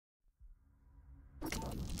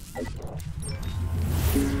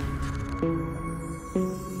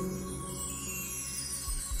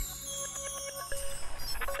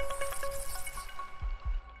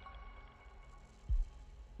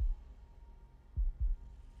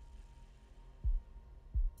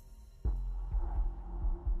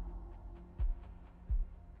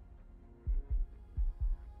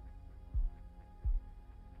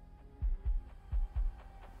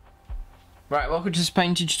Right, welcome to this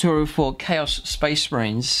painting tutorial for Chaos Space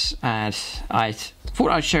Marines, and I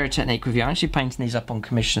thought I'd share a technique with you. I'm actually painting these up on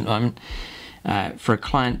commission at the moment for a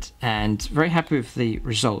client, and very happy with the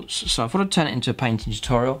results. So I thought I'd turn it into a painting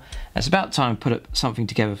tutorial. It's about time to put something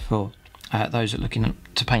together for those that are looking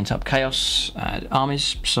to paint up Chaos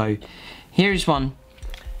armies. So here is one.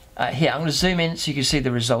 Here, I'm going to zoom in so you can see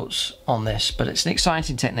the results on this, but it's an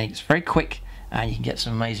exciting technique. It's very quick and you can get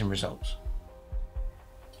some amazing results.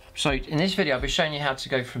 So in this video I'll be showing you how to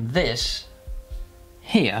go from this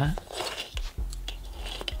here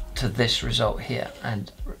to this result here,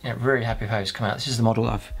 and very happy with how it's come out. This is the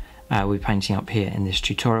model we're painting up here in this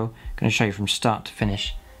tutorial. I'm going to show you from start to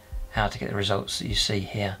finish how to get the results that you see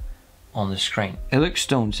here on the screen. It looks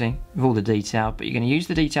daunting with all the detail, but you're going to use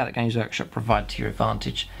the detail that Games Workshop provide to your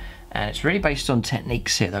advantage, and it's really based on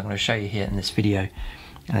techniques here that I'm going to show you here in this video.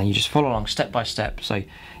 And then you just follow along step by step, so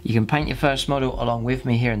you can paint your first model along with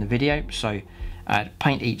me here in the video. So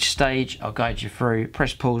paint each stage, I'll guide you through,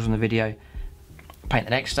 press pause on the video, paint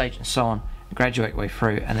the next stage and so on, graduate way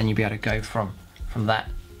through, and then you'll be able to go from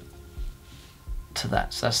that to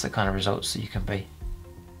that. So that's the kind of results that you can be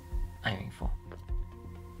aiming for.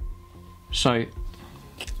 So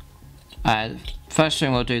first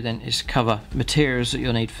thing we'll do then is cover materials that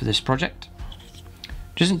you'll need for this project,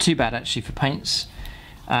 which isn't too bad actually for paints.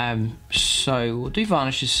 So we'll do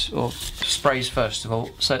varnishes or sprays first of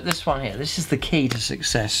all. So this one here, this is the key to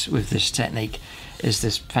success with this technique, is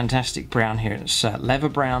this fantastic brown here. It's leather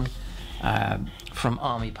brown from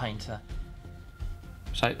Army Painter.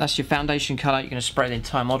 So that's your foundation colour. You're going to spray the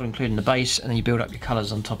entire model including the base, and then you build up your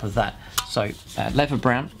colours on top of that. So leather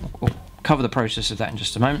brown, we'll cover the process of that in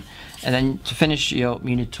just a moment. And then to finish, your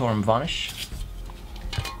Munitorum Varnish.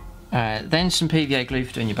 Then some PVA glue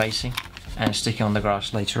for doing your basing and sticking on the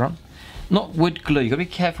grass later on. Not wood glue, you've got to be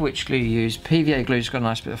careful which glue you use. PVA glue's got a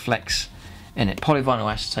nice bit of flex in it. Polyvinyl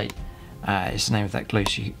acetate is the name of that glue,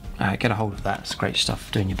 so you get a hold of that. It's great stuff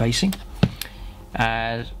for doing your basing.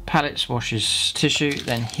 Pallets, washes, tissue.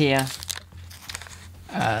 Then here,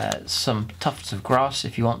 some tufts of grass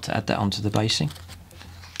if you want to add that onto the basing.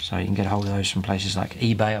 So you can get a hold of those from places like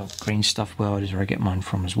eBay or Green Stuff World is where I get mine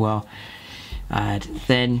from as well.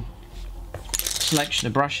 Then selection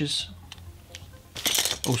of brushes,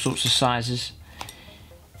 all sorts of sizes.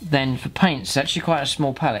 Then for paints, it's actually quite a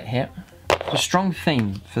small palette here. It's a strong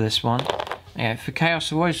theme for this one. For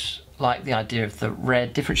Chaos, I always like the idea of the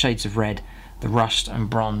red, different shades of red, the rust and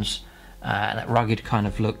bronze, and that rugged kind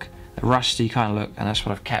of look, the rusty kind of look, and that's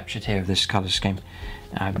what I've captured here with this colour scheme.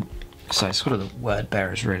 So it's sort of the word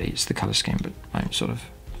bearers really, it's the colour scheme, but I'm sort of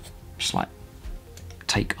slight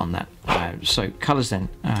take on that. So colours then,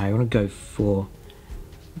 I want to go for,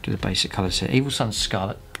 do the basic colours here. Evil Sunz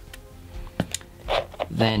Scarlet,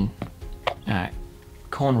 then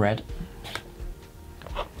Khorne Red,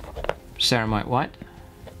 Ceremite White,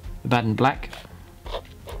 Abaddon Black,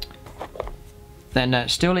 then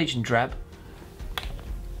Steel Legion Drab,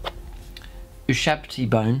 Ushabti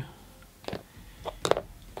Bone,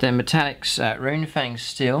 then Metallics Runefang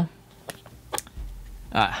Steel,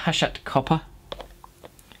 Hashut Copper,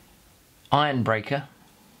 Ironbreaker.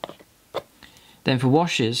 Then for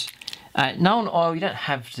washes, Nuln Oil, you don't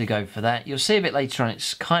have to go for that. You'll see a bit later on,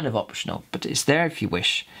 it's kind of optional, but it's there if you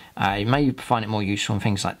wish. You may find it more useful on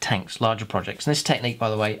things like tanks, larger projects. And this technique, by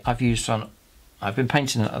the way, I've been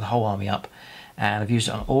painting the whole army up, and I've used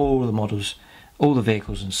it on all the models, all the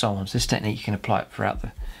vehicles and so on. So this technique, you can apply it throughout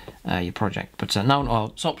your project. But Nuln Oil,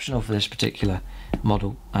 it's optional for this particular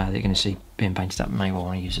model that you're going to see being painted up. You may well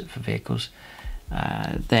want to use it for vehicles.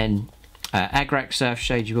 Then Agrax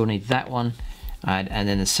Earthshade, you will need that one. And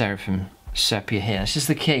then the Seraphim Sepia here. This is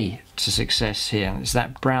the key to success here. It's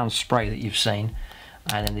that brown spray that you've seen,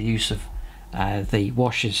 and then the use of the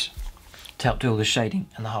washes to help do all the shading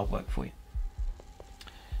and the hard work for you.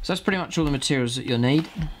 So that's pretty much all the materials that you'll need.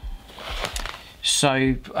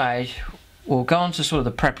 So we'll go on to sort of the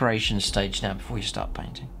preparation stage now before you start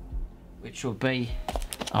painting, which will be,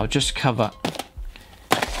 I'll just cover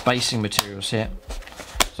basing materials here.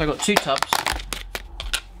 So I've got two tubs.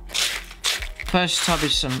 First tub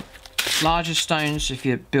is some larger stones. If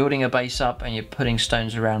you're building a base up and you're putting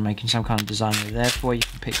stones around, making some kind of design there for you,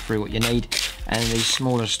 can pick through what you need. And these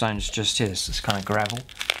smaller stones just here, this kind of gravel.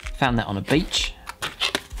 found that on a beach.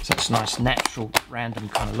 So it's a nice natural random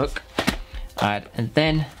kind of look. And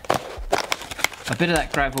then a bit of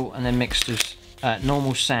that gravel and then mixed with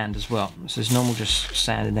normal sand as well. So there's normal just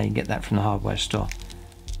sand and then you can get that from the hardware store.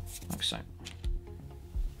 Like so.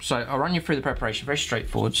 So I'll run you through the preparation, very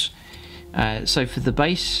straightforward. So for the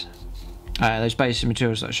base, those basic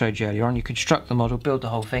materials that I showed you earlier on, you construct the model, build the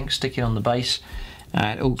whole thing, stick it on the base,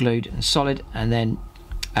 all glued and solid, and then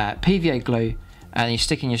PVA glue, and you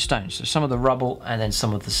stick in your stones. So some of the rubble and then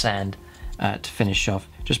some of the sand to finish off.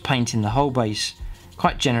 Just painting the whole base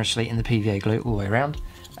quite generously in the PVA glue all the way around,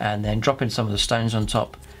 and then dropping some of the stones on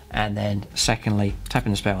top, and then secondly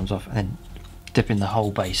tapping the spare ones off, and then dipping the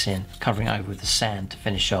whole base in, covering it over with the sand to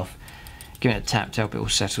finish off, giving it a tap to help it all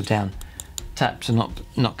settle down, tap to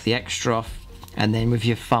knock the extra off, and then with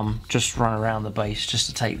your thumb just run around the base just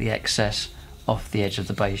to take the excess off the edge of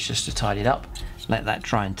the base, just to tidy it up. Let that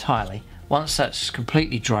dry entirely. Once that's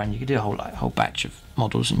completely dry, and you can do a whole batch of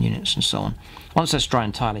models and units and so on. Once that's dry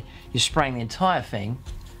entirely, you're spraying the entire thing,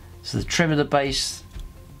 so the trim of the base,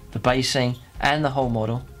 the basing, and the whole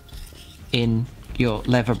model in your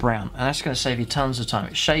leather brown, and that's going to save you tons of time.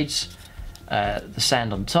 It shades the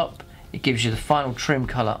sand on top, it gives you the final trim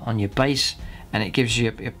colour on your base, and it gives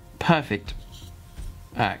you a perfect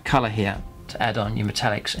colour here to add on your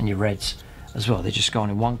metallics and your reds as well. They just go on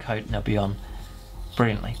in one coat and they'll be on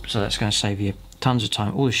brilliantly. So that's going to save you tons of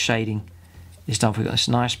time. All the shading is done. We've got this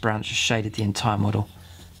nice brown that just shaded the entire model,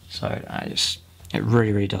 so it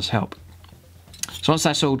really does help. So once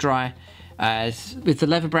that's all dry, with the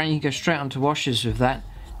leather brown you can go straight onto washes with that.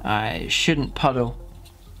 It shouldn't puddle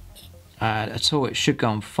at all. It should go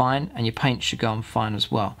on fine, and your paint should go on fine as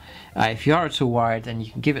well. If you are at all worried, then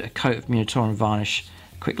you can give it a coat of Munitorum Varnish,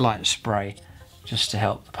 quick light spray, just to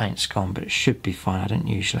help the paint's gone, but it should be fine. I don't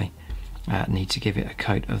usually need to give it a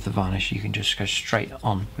coat of the varnish. You can just go straight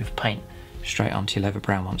on with paint, straight onto your leather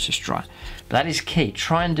brown once it's dry. But that is key.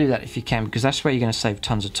 Try and do that if you can, because that's where you're going to save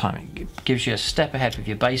tons of time. It gives you a step ahead with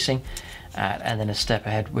your basing, and then a step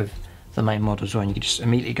ahead with the main model as well, and you can just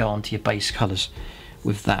immediately go on to your base colours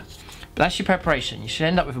with that. But that's your preparation. You should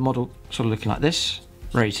end up with a model sort of looking like this,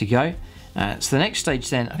 ready to go. So the next stage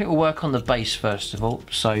then, I think we'll work on the base first of all.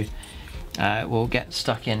 So we'll get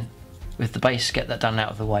stuck in with the base, get that done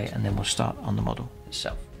out of the way, and then we'll start on the model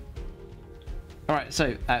itself. Alright,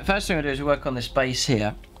 so first thing I'll do is work on this base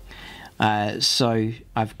here. So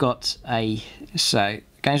I've got a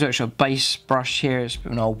Games Workshop base brush here. It's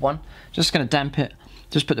an old one. Just going to damp it.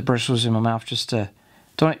 Just put the bristles in my mouth just to...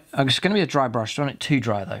 It's going to be a dry brush. Don't want it too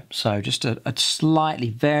dry though. So just a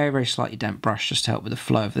slightly, very slightly damp brush just to help with the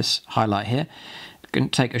flow of this highlight here. I'm going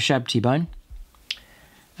to take a Ushabti Bone,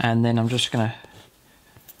 and then I'm just going to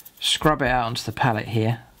scrub it out onto the palette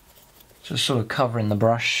here, just sort of covering the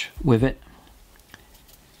brush with it.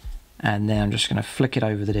 And then I'm just going to flick it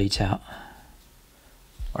over the detail,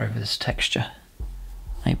 or over this texture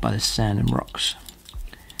made by the sand and rocks.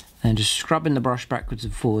 And just scrubbing the brush backwards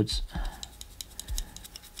and forwards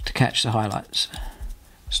to catch the highlights.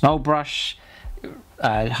 It's an old brush.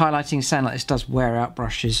 Highlighting sand like this does wear out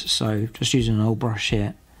brushes, so just using an old brush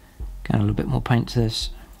here. Going a little bit more paint to this.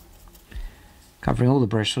 Covering all the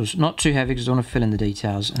bristles, not too heavy because I want to fill in the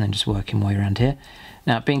details, and then just working my way around here.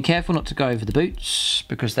 Now, being careful not to go over the boots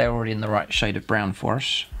because they're already in the right shade of brown for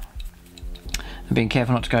us. And being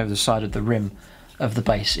careful not to go over the side of the rim of the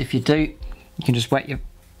base. If you do, you can just wet your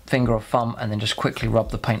finger or thumb and then just quickly rub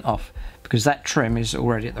the paint off, because that trim is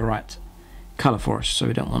already at the right colour for us, so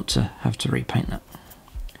we don't want to have to repaint that.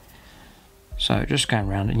 So just going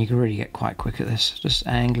around, and you can really get quite quick at this, just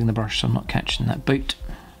angling the brush so I'm not catching that boot.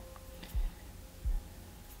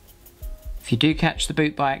 If you do catch the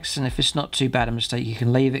boot by accident, if it's not too bad a mistake, you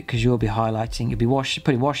can leave it because you'll be highlighting, you'll be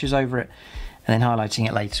putting washes over it and then highlighting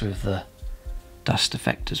it later with the dust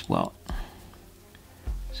effect as well.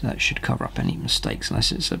 So that should cover up any mistakes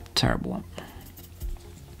unless it's a terrible one.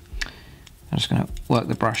 I'm just going to work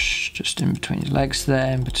the brush just in between his legs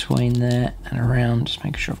there, in between there and around, just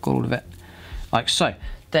making sure I've got all of it like so.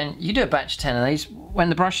 Then you do a batch of 10 of these. When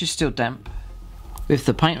the brush is still damp, with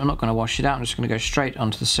the paint I'm not going to wash it out, I'm just going to go straight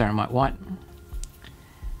onto the Ceremite White,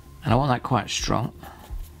 and I want that quite strong,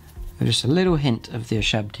 with just a little hint of the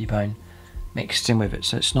Ushabti Bone mixed in with it,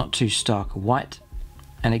 so it's not too stark a white.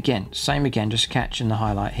 And again, same again, just catching the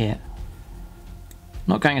highlight here,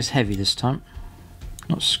 not going as heavy this time,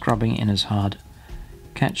 not scrubbing it in as hard,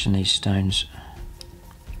 catching these stones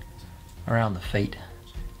around the feet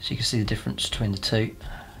so you can see the difference between the two.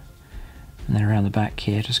 And then around the back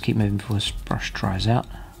here, just keep moving before this brush dries out.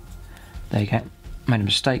 There you go, made a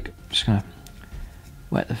mistake, just going to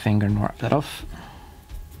wet the finger and wipe that off.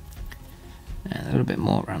 And a little bit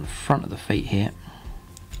more around the front of the feet here.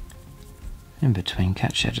 In between,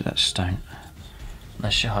 catch the edge of that stone.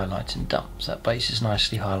 That's your highlighting done. So that base is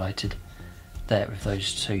nicely highlighted there with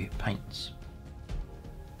those two paints.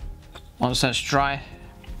 Once that's dry,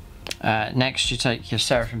 next you take your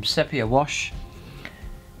Seraphim Sepia wash,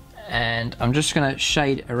 and I'm just going to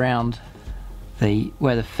shade around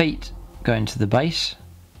where the feet go into the base.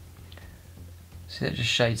 See, that just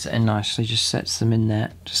shades it in nicely, just sets them in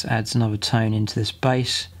there, just adds another tone into this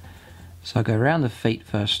base. So I go around the feet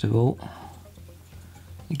first of all.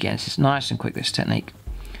 Again, it's nice and quick, this technique.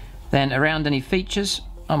 Then around any features,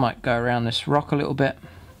 I might go around this rock a little bit,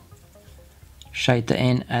 shade that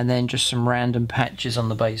in, and then just some random patches on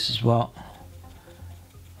the base as well.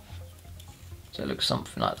 So it looks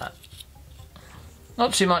something like that.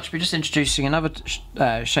 Not too much, but just introducing another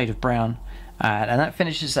shade of brown, and that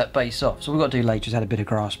finishes that base off. So what we've got to do later is add a bit of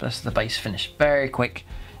grass, but that's the base finish. Very quick,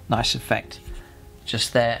 nice effect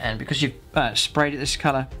just there. And because you've sprayed it this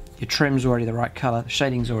colour, your trim's already the right colour, the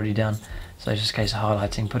shading's already done, so it's just a case of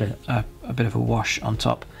highlighting, put a bit of a wash on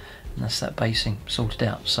top, and that's that basing sorted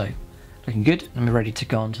out. So looking good, and we're ready to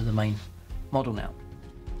go on to the main model now.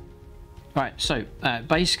 Right, so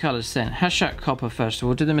base colours then. Hashut Copper first of all.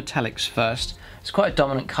 We'll do the metallics first. It's quite a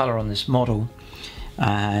dominant colour on this model.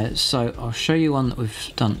 So I'll show you one that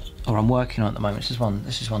we've done, or I'm working on at the moment. This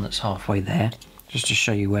is one that's halfway there, just to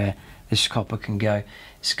show you where this copper can go.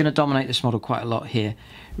 It's going to dominate this model quite a lot here.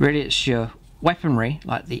 Really, it's your weaponry,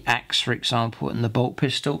 like the axe, for example, and the bolt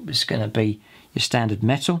pistol. It's going to be your standard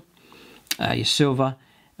metal, your silver,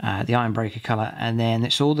 the Ironbreaker colour, and then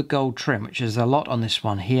it's all the gold trim, which is a lot on this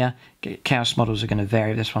one here. Chaos models are going to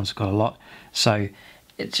vary. This one's got a lot. So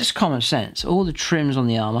it's just common sense. All the trims on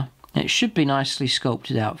the armour, it should be nicely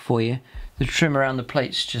sculpted out for you. The trim around the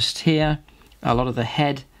plates just here, a lot of the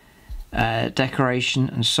head decoration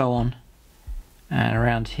and so on, and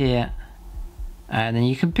around here. And then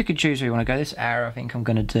you can pick and choose where you want to go. This arrow I think I'm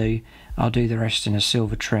going to do. I'll do the rest in a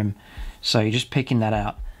silver trim. So you're just picking that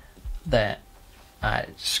out there.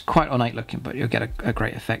 It's quite ornate looking, but you'll get a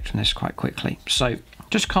great effect from this quite quickly. So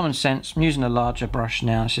just common sense. I'm using a larger brush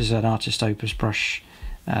now. This is an Artist Opus brush,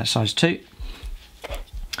 size 2.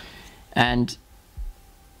 And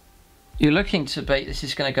you're looking to be, this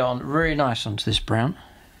is going to go on really nice onto this brown.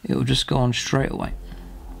 It will just go on straight away.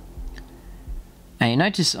 And you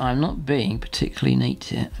notice I'm not being particularly neat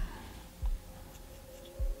here,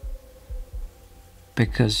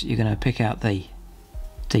 because you're going to pick out the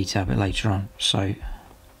detail a bit later on. So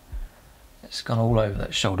it's gone all over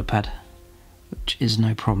that shoulder pad, which is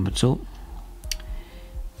no problem at all.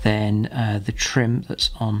 Then the trim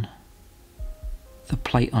that's on the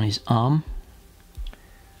plate on his arm,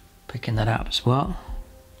 picking that out as well.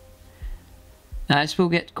 Now this will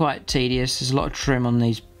get quite tedious. There's a lot of trim on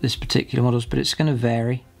this particular models, but it's going to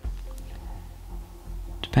vary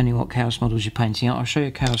depending on what Chaos models you're painting out. I'll show you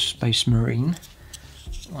a Chaos Space Marine,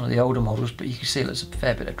 one of the older models, but you can see there's a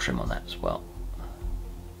fair bit of trim on that as well.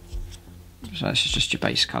 So this is just your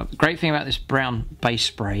base colour. The great thing about this brown base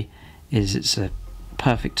spray is it's a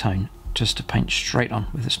perfect tone just to paint straight on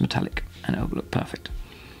with this metallic, and it'll look perfect.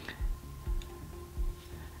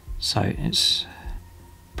 So it's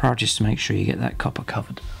priority is to make sure you get that copper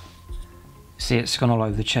covered. See, it's gone all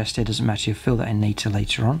over the chest here. Doesn't matter, you'll fill that in neater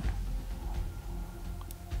later on.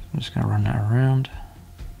 I'm just going to run that around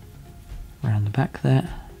the back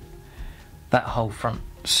there. That whole front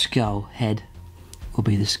skull head will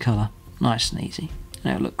be this colour, nice and easy,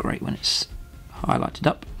 and it'll look great when it's highlighted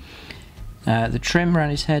up. The trim around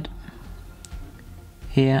his head,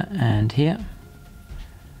 here and here,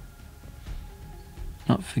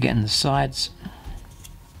 not forgetting the sides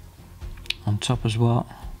on top as well.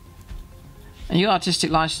 And your artistic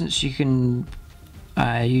license, you can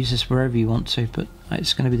use this wherever you want to, but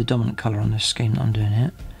it's going to be the dominant colour on this scheme that I'm doing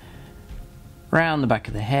here. Round the back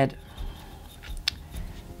of the head,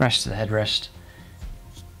 rest of the headrest,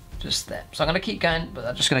 just there. So I'm going to keep going, but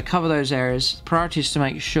I'm just going to cover those areas. The priority is to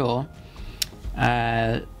make sure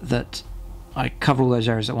that I cover all those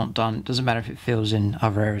areas that I want done. It doesn't matter if it fills in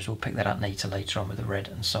other areas, we'll pick that up neater later on with the red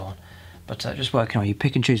and so on. But just working on, you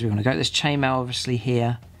pick and choose where you want to go. This chainmail obviously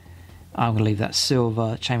here, I'm going to leave that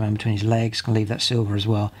silver. Chainmail between his legs, going to leave that silver as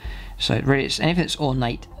well. So really, it's anything that's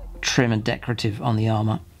ornate, trim and decorative on the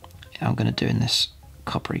armour, I'm going to do in this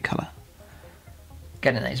coppery colour.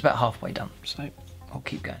 Getting there, it's about halfway done, so I'll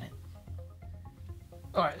keep going in.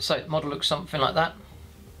 Alright, so the model looks something like that.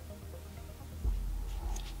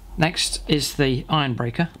 Next is the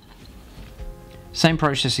Ironbreaker. Same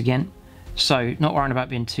process again, so not worrying about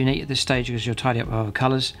being too neat at this stage because you'll tidy up with other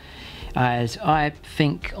colours. As I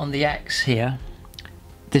think on the axe here,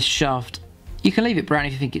 this shaft You can leave it brown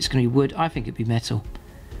if you think it's going to be wood. I think it'd be metal,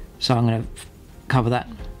 so I'm going to cover that.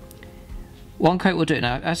 One coat will do it.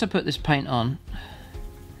 Now as I put this paint on,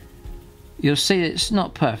 you'll see that it's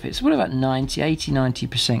not perfect. It's what, about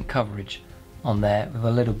 90% coverage on there with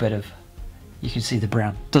a little bit of, you can see the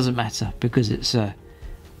brown. Doesn't matter because it's going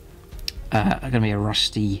to be a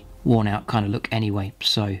rusty, worn out kind of look anyway,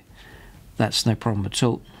 so that's no problem at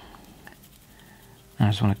all. I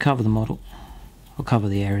just want to cover the model, or cover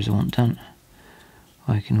the areas I want done,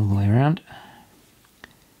 working all the way around.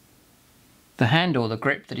 The handle, the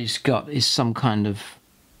grip that he's got is some kind of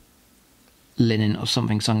linen or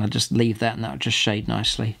something, so I'm going to just leave that and that'll just shade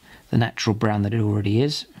nicely the natural brown that it already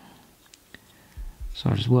is. So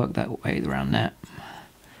I'll just work that way around there.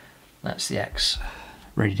 That's the axe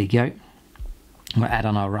ready to go. We'll add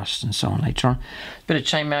on our rust and so on later on. Bit of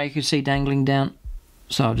chainmail you can see dangling down,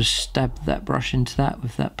 so I'll just stab that brush into that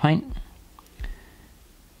with that paint.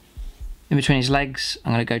 In between his legs,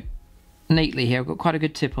 I'm going to go neatly here. I've got quite a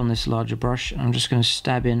good tip on this larger brush, and I'm just going to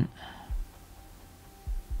stab in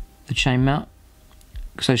the chainmail.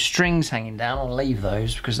 So strings hanging down, I'll leave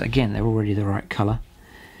those because again they're already the right colour.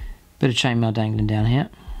 Bit of chainmail dangling down here.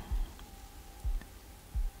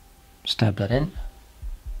 Stab that in,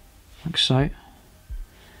 like so.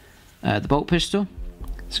 The bolt pistol.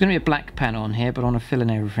 There's going to be a black panel on here, but I want to fill in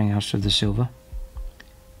everything else with the silver.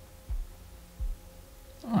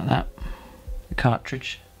 Like that. The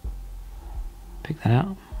cartridge. Pick that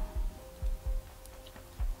out.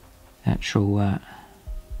 The actual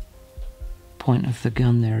point of the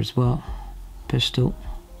gun there as well. Pistol.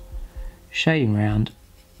 Shading round.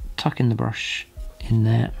 Tucking the brush in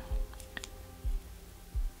there.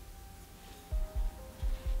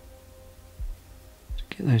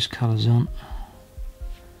 Get those colours on.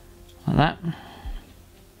 Like that.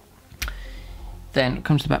 Then it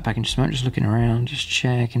comes to the backpack in just a moment, just looking around, just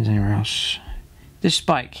checking anywhere else. This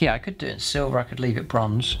spike here, I could do it in silver, I could leave it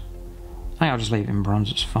bronze. I think I'll just leave it in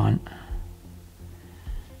bronze, it's fine.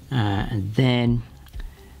 And then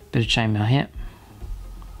a bit of chainmail here,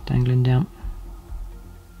 dangling down.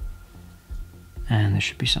 And there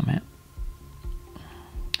should be some here.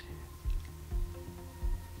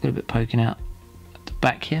 A little bit poking out at the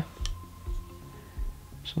back here.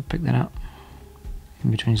 So I'll pick that up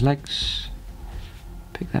in between his legs.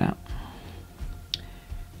 Pick that up.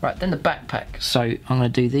 Right, then the backpack. So I'm going to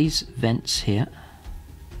do these vents here.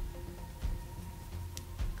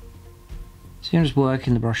 So I'm just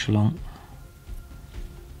working the brush along,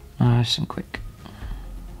 nice and quick.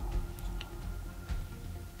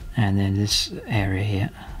 And then this area here,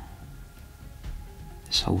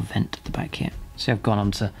 this whole vent at the back here. See, I've gone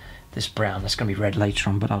on to this brown. That's going to be red later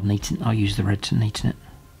on, but I'll use the red to neaten it.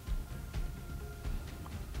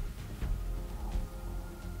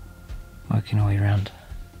 Working all the way around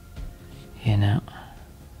here now.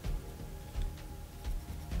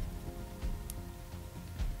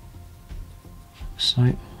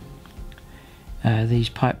 So these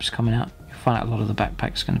pipes coming out, you'll find out a lot of the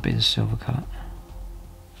backpack's going to be the silver colour.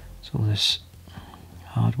 So all this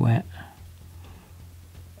hardware,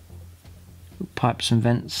 pipes and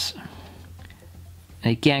vents.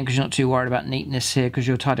 And again, because you're not too worried about neatness here, because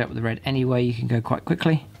you'll tidy up with the red anyway, you can go quite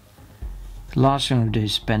quickly. The last thing I'm going to do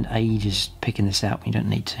is spend ages picking this out when you don't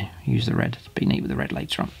need to. Use the red, be neat with the red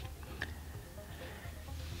later on.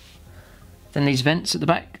 Then these vents at the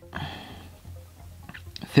back,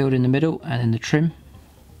 filled in the middle and in the trim.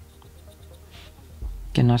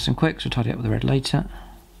 Again, nice and quick, so tidy up with the red later.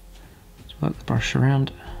 Let's work the brush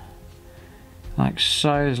around. Like so,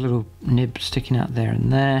 there's a little nib sticking out there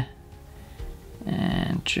and there.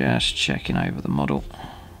 And just checking over the model.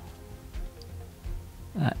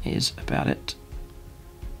 That is about it.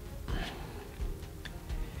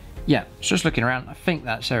 Yeah, just looking around, I think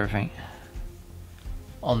that's everything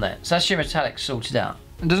on there. So that's your metallic sorted out.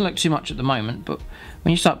 It doesn't look too much at the moment, but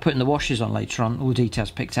when you start putting the washes on later on, all the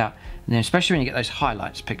details picked out, and then especially when you get those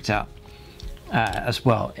highlights picked out as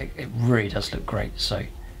well, it really does look great. So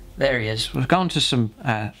there he is. We'll go on to some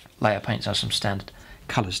layer paints, or some standard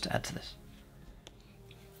colours to add to this.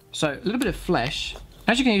 So a little bit of flesh.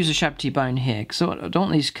 Actually, going to use a Ushabti Bone here because I don't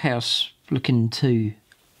want these chaos looking too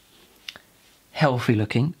healthy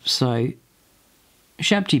looking. So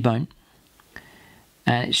Ushabti Bone,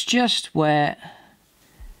 and it's just where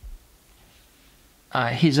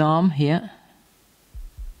his arm here.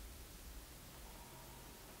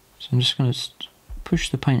 So I'm just going to push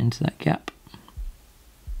the paint into that gap.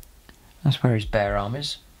 That's where his bare arm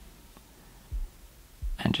is,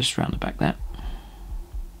 and just round the back there.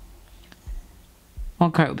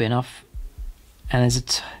 One coat will be enough, and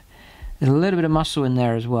there's a little bit of muscle in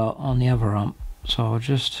there as well on the other arm, so I'll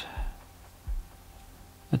just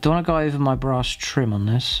I don't want to go over my brass trim on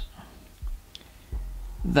this.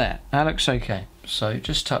 There, that looks okay. So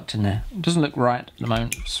just tucked in there. It doesn't look right at the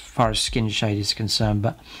moment as far as skin shade is concerned,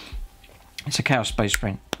 but it's a Chaos Space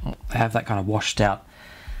Marine. They have that kind of washed out,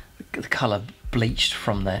 the colour bleached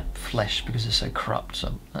from their flesh because they're so corrupt.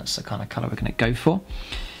 So that's the kind of colour we're going to go for.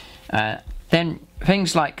 Then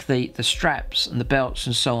things like the straps and the belts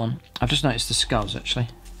and so on. I've just noticed the skulls actually.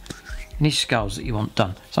 Any skulls that you want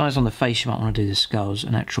done. Sometimes on the face you might want to do the skulls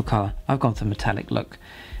a natural colour. I've gone for metallic look.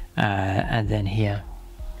 And then here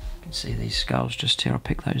you can see these skulls just here. I'll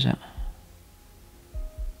pick those out.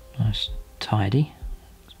 Nice, tidy.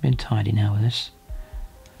 It's been tidy now with this.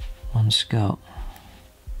 One skull.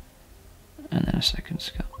 And then a second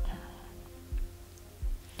skull.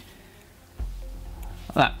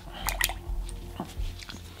 Like that.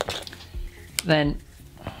 Then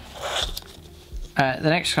the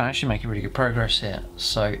next guy actually making really good progress here.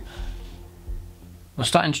 So we'll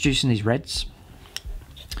start introducing these reds.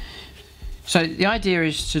 So the idea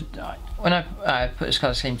is to, when I put this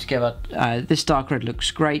colour scheme together, this dark red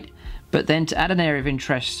looks great, but then to add an area of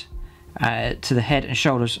interest to the head and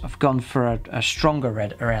shoulders, I've gone for a stronger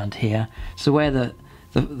red around here. So where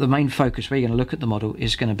the main focus, where you're going to look at the model,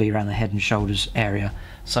 is going to be around the head and shoulders area.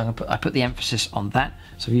 So I put the emphasis on that.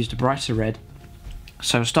 So I've used a brighter red.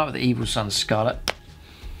 So we'll start with the Evil Sunz Scarlet.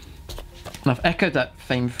 And I've echoed that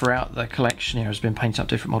theme throughout the collection here. Has been painting up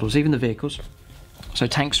different models, even the vehicles. So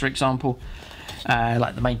tanks, for example,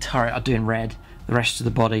 like the main turret are doing red, the rest of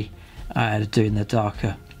the body are doing the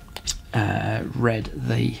darker red,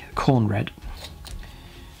 the Khorne Red.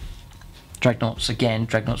 Dreadnoughts, again,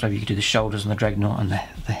 dreadnoughts, maybe you could do the shoulders and the dreadnought and the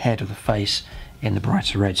head of the face in the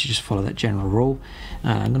brighter red, so you just follow that general rule.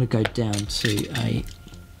 I'm going to go down to a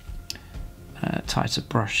tighter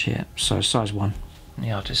brush here, so size 1,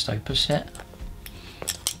 the Artist Opus here.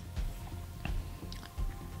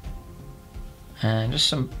 And just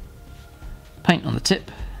some paint on the tip.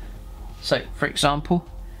 So, for example,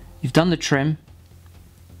 you've done the trim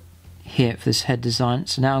here for this head design,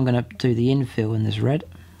 so now I'm going to do the infill in this red.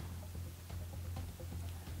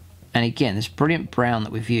 And again, this brilliant brown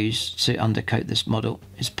that we've used to undercoat this model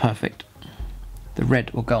is perfect. The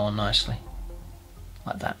red will go on nicely,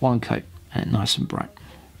 like that, one coat, and nice and bright.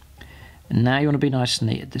 And now you want to be nice and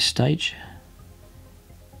neat at this stage.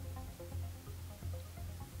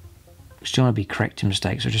 Because you want to be correcting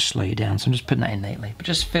mistakes, or just slow you down. So I'm just putting that in neatly, but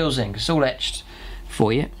just fills in, because it's all etched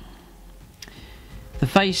for you. The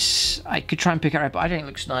face, I could try and pick it up, but I think it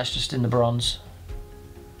looks nice just in the bronze,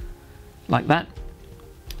 like that.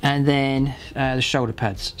 And then the shoulder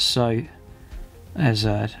pads. So there's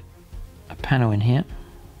a panel in here.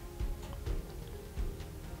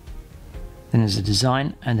 Then there's a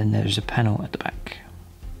design, and then there's a panel at the back.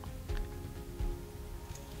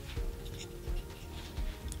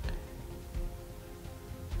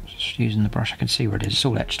 Just using the brush, I can see where it is. It's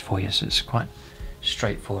all etched for you, so it's quite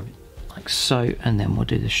straightforward, like so. And then we'll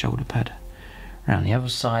do the shoulder pad around the other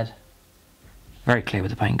side. Very clear where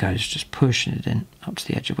the paint goes, just pushing it in up to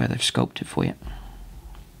the edge of where they've sculpted for you.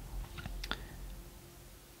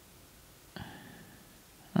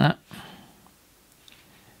 That.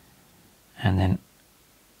 And then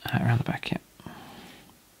around the back here.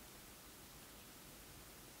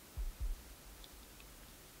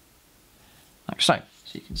 Like so.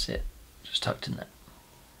 So you can see it just tucked in there.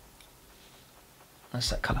 That's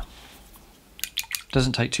that colour.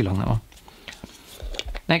 Doesn't take too long, that one.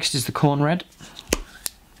 Next is the Khorne Red.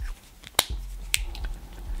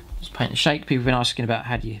 Just paint and shake. People have been asking about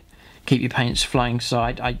how do you keep your paints flowing, so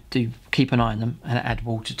I do keep an eye on them and add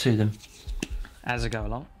water to them as I go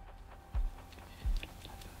along.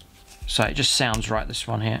 So it just sounds right, this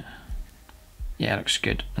one here. Yeah, it looks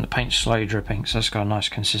good. And the paint's slowly dripping, so it's got a nice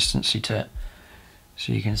consistency to it.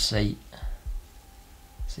 So you can see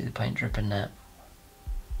the paint dripping now.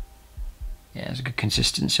 Yeah, there's a good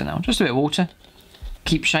consistency on that one. Just a bit of water.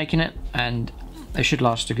 Keep shaking it, and they should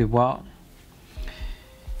last a good while.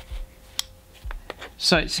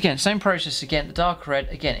 So it's again, same process again, the dark red,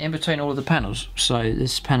 again, in between all of the panels. So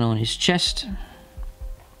this panel on his chest.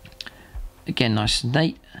 Again, nice and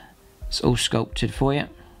neat. It's all sculpted for you.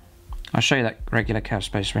 I'll show you that regular Chaos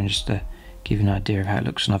Space Marine just to give you an idea of how it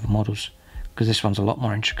looks on other models, because this one's a lot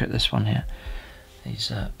more intricate, this one here.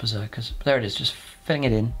 These berserkers. But there it is, just filling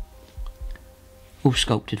it in. All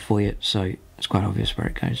sculpted for you, so it's quite obvious where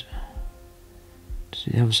it goes.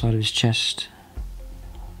 See the other side of his chest.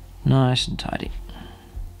 Nice and tidy.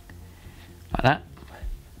 Like that.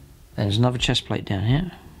 Then there's another chest plate down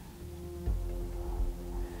here.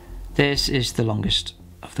 This is the longest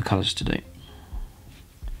of the colours to do.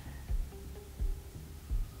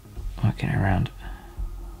 Working it around.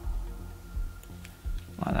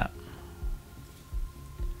 like that.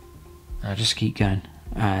 I'll just keep going.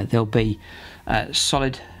 There'll be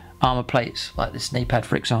solid armour plates like this knee pad,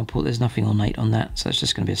 for example. There's nothing ornate on that, so it's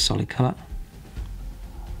just going to be a solid colour.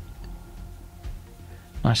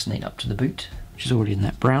 Nice and neat up to the boot, which is already in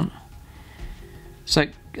that brown. So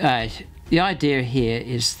the idea here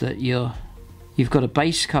is that you've got a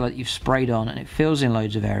base colour that you've sprayed on, and it fills in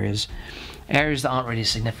loads of areas that aren't really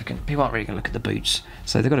significant. People aren't really going to look at the boots,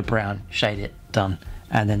 so they've got a brown, shade it, done,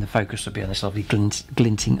 and then the focus will be on this lovely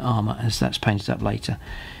glinting armour as that's painted up later.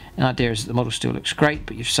 And the idea is that the model still looks great,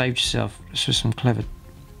 but you've saved yourself for some clever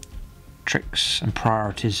tricks and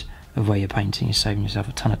priorities of where you're painting. You're saving yourself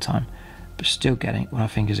a ton of time, but still getting what I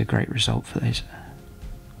think is a great result for these.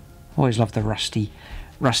 Always love the rusty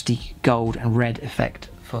gold and red effect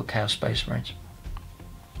for Chaos Space Marines.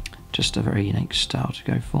 Just a very unique style to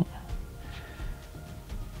go for.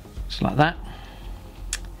 It's like that.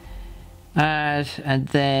 And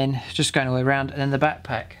then just going all the way around, and then the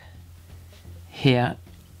backpack here,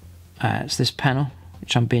 it's this panel,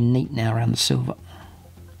 which I'm being neat now around the silver,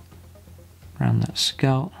 around that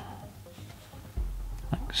skull,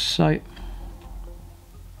 like so,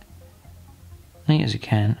 neat as you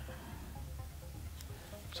can,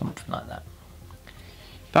 something like that.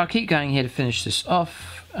 But I'll keep going here to finish this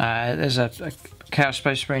off. There's a Chaos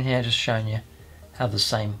Space Marine here, just showing you how the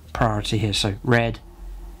same priority here. So red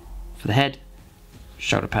for the head,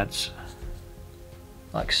 shoulder pads,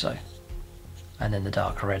 like so, and then the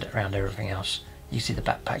darker red around everything else. You see the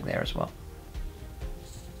backpack there as well.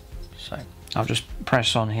 So I'll just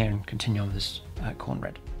press on here and continue on with this Khorne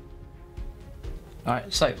Red.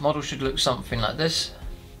 Alright, so model should look something like this,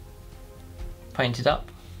 painted up.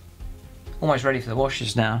 Almost ready for the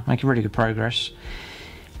washes now, making really good progress.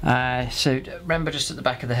 So remember, just at the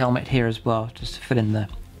back of the helmet here as well, just to fill in the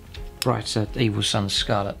brighter Evil Sunz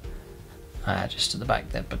Scarlet, just at the back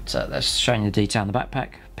there. But that's showing you the detail on the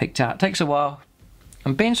backpack, picked out. It takes a while.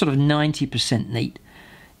 I'm being sort of 90% neat.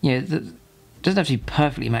 You know, it doesn't have to be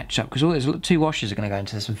perfectly matched up, because there's 2 washes are going to go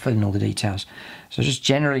into this and fill in all the details. So just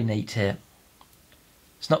generally neat here.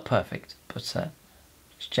 It's not perfect, but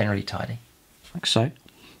it's generally tidy, like so.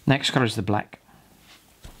 Next colour is the black.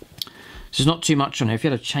 So there's not too much on here. If you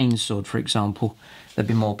had a chainsword, for example, there'd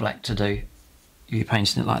be more black to do. You'd be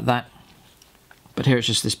painting it like that. But here it's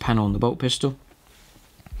just this panel on the bolt pistol.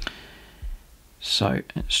 So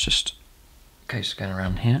it's just a case of going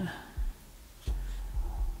around here.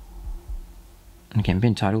 And again,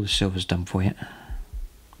 being tidy, all the silver's done for you.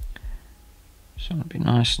 So it'll be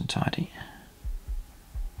nice and tidy.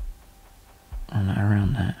 And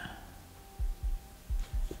around that.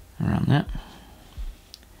 Around that.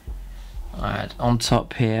 Alright, on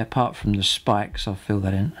top here, apart from the spikes, I'll fill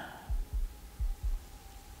that in.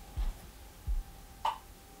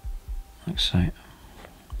 Like so.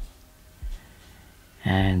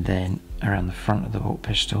 And then around the front of the bolt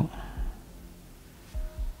pistol,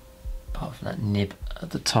 apart from that nib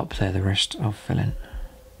at the top there, the rest I'll fill in.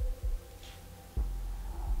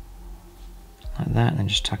 Like that, and then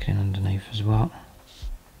just tuck it in underneath as well.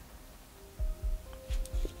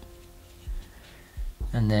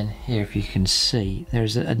 And then here, if you can see,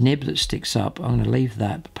 there's a nib that sticks up. I'm going to leave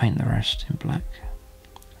that, but paint the rest in black.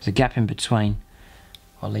 There's a gap in between.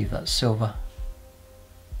 I'll leave that silver,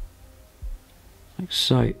 like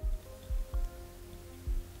so.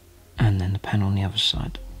 And then the panel on the other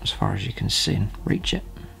side, as far as you can see and reach it.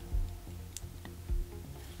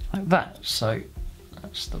 Like that. So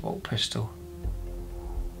that's the bolt pistol.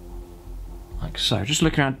 Like so. Just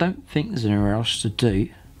look around, don't think there's anywhere else to do.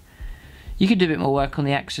 You can do a bit more work on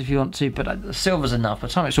the axe if you want to, but the silver's enough. By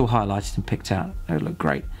the time it's all highlighted and picked out, it'll look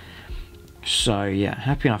great. So yeah,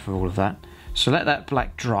 happy enough with all of that. So let that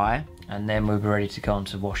black dry, and then we'll be ready to go on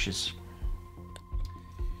to washes.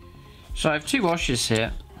 So I have 2 washes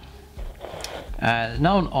here. The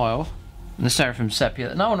Nuln Oil and the Seraphim Sepia.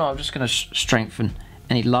 The Nuln Oil, I'm just going to strengthen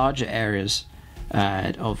any larger areas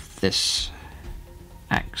of this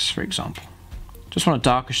axe, for example. Just want a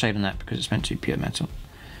darker shade on that because it's meant to be pure metal.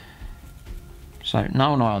 So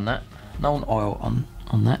Nuln Oil on that, Nuln Oil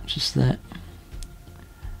on that, just there.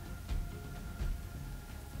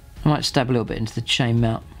 I might stab a little bit into the chain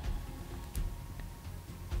mount,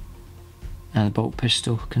 and the bolt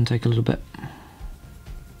pistol can take a little bit.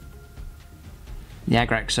 The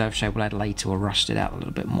Agrax Earthshade will add later or rust it out a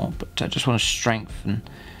little bit more, but I just want to strengthen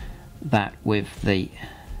that with the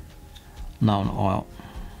Nuln Oil.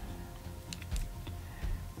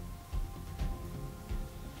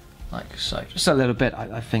 Like so, just a little bit.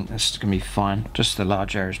 I think that's going to be fine. Just the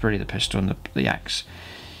large areas, really the pistol and the axe.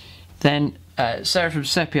 Then Seraphim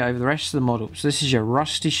Sepia over the rest of the model. So this is your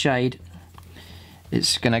rusty shade,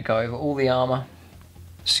 It's going to go over all the armour,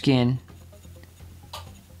 skin,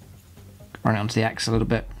 run it onto the axe a little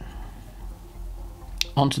bit,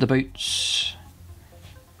 onto the boots,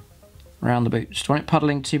 around the boots. Don't want it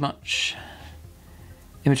puddling too much.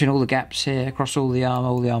 In between all the gaps here, across all the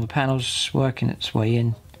armour panels, working its way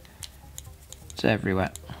in. It's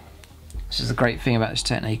everywhere. This is the great thing about this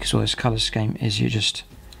technique as well, this colour scheme, is you just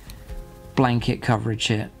blanket coverage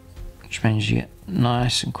here, which means you get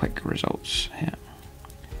nice and quick results here.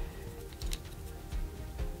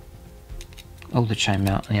 All the chain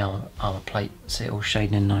mount and the armour plate, see it all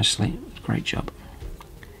shading in nicely. Great job.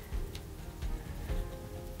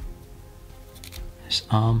 This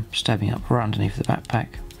arm stabbing up right underneath the backpack.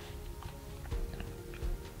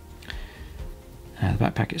 The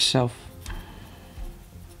backpack itself.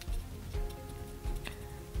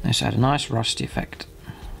 This had a nice rusty effect.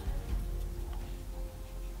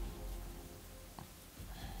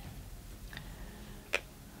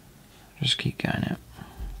 Just keep going out.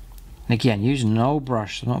 And again, using an old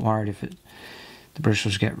brush, I'm not worried if the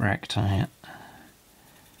bristles get wrecked on it.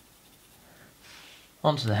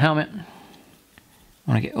 Onto the helmet.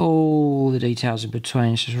 I want to get all the details in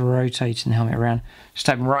between, just rotating the helmet around,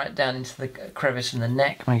 stabbing right down into the crevice in the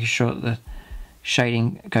neck, making sure that the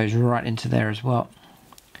shading goes right into there as well.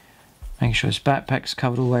 Making sure this backpack's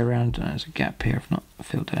covered all the way around. There's a gap here, I've not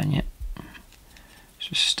filled it in yet.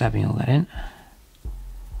 Just stabbing all that in.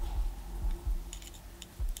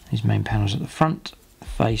 These main panels at the front, the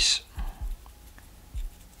face,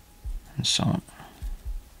 and so on.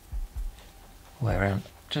 All the way around,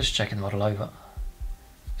 just checking the model over.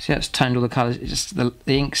 See, that's toned all the colours. It's just the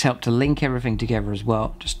inks help to link everything together as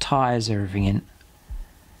well. Just ties everything in,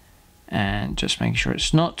 and just making sure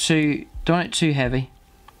it's not too. Don't want it too heavy.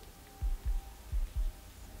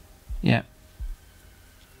 Yeah,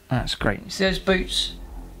 that's great. You see those boots?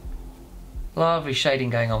 Lovely shading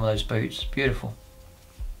going on with those boots. Beautiful.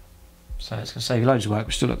 So it's going to save you loads of work,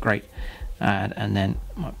 but still look great. And then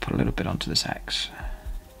I might put a little bit onto this axe,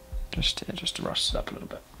 just to rust it up a little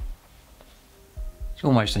bit. You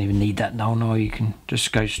almost don't even need that Nuln Oil. You can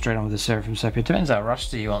just go straight on with the Seraphim Sepia. It depends how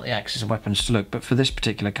rusty you want the axes and weapons to look, but for this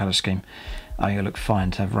particular colour scheme, I think it'll look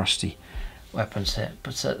fine to have rusty weapons here.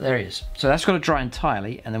 But there he is. So that's got to dry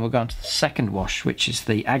entirely, and then we'll go on to the second wash, which is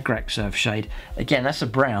the Agrax Earthshade. Again, that's a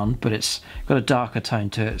brown, but it's got a darker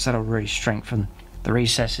tone to it, so that'll really strengthen the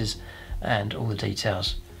recesses and all the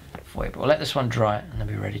details for you. But we'll let this one dry, and then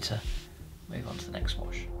be ready to move on to the next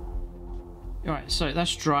wash. Alright, so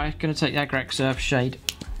that's dry. Going to take the Agrax Earthshade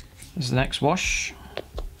as the next wash.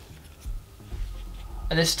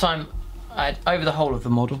 And this time, I had over the whole of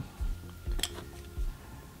the model.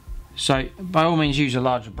 So, by all means, use a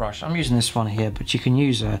larger brush. I'm using this one here, but you can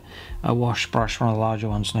use a wash brush, one of the larger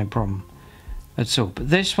ones, no problem at all.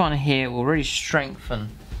 But this one here will really strengthen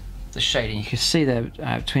the shading. You can see there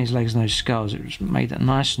between his legs and those skulls, it just made that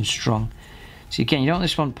nice and strong. So again, you don't want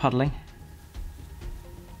this one puddling.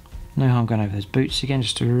 No harm going over those boots again,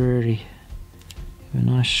 just to really give a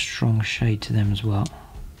nice strong shade to them as well.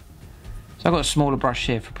 So I've got a smaller brush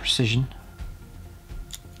here for precision,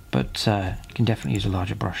 but you can definitely use a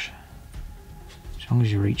larger brush, as long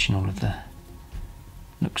as you're reaching all of the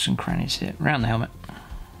nooks and crannies here. Around the helmet,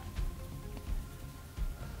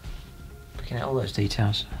 picking out all those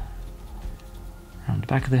details. Around the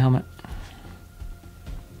back of the helmet,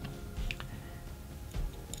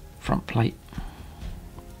 front plate,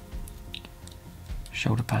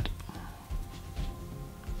 shoulder pad.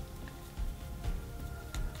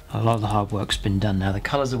 A lot of the hard work's been done now. The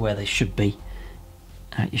colours are where they should be.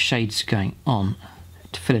 Your shades going on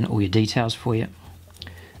to fill in all your details for you.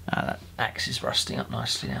 That axe is rusting up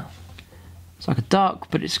nicely now. It's like a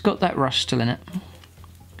dark, but it's got that rust still in it.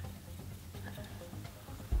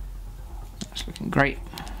 That's looking great.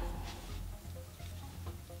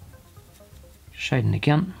 Shading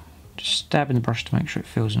again. Just stabbing the brush to make sure it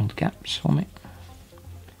fills in all the gaps for me.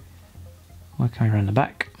 Working around the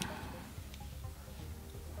back.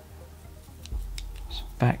 So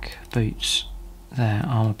back, boots, there,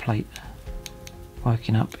 armour plate.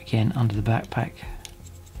 Working up again under the backpack.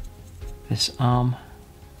 This arm.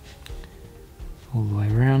 All the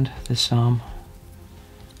way around, this arm.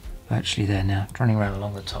 Virtually there now. Running around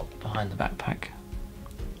along the top, behind the backpack.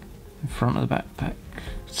 In front of the backpack.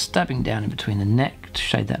 Stabbing down in between the neck to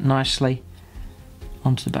shade that nicely.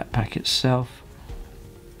 Onto the backpack itself.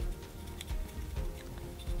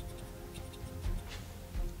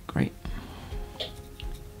 Great.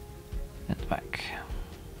 At the back.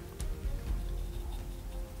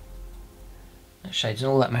 That shades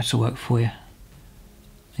all that metal work for you.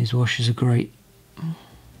 These washes are great.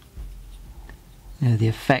 You know, the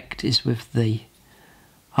effect is with the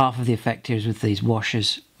half of the effect here is with these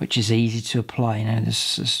washers, which is easy to apply. You know,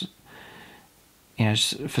 this you know,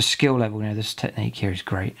 for skill level, you know, this technique here is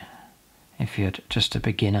great if you're just a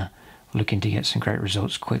beginner looking to get some great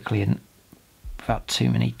results quickly and without too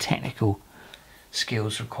many technical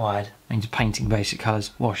skills required. Means painting basic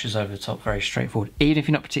colours, washes over the top, very straightforward. Even if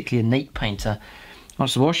you're not particularly a neat painter,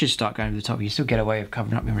 once the washes start going over the top, you still get away with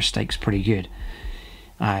covering up your mistakes pretty good,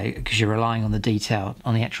 because you're relying on the detail,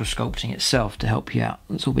 on the actual sculpting itself to help you out.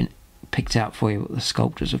 It's all been picked out for you, what the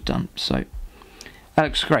sculptors have done. So that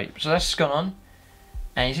looks great. So that's gone on,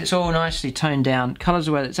 and it's all nicely toned down. Colours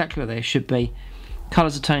are exactly where they should be.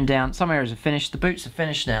 Colours are toned down. Some areas are finished. The boots are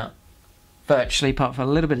finished now, virtually, apart from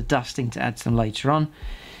a little bit of dusting to add to them later on.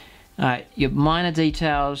 Your minor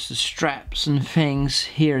details, the straps and things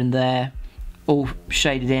here and there, all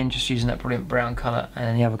shaded in, just using that brilliant brown colour, and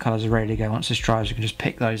then the other colours are ready to go. Once this dries, you can just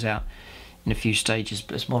pick those out in a few stages,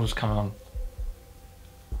 but this model's come along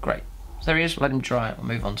great. So there he is, let him dry, we'll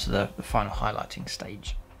move on to the final highlighting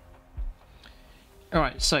stage.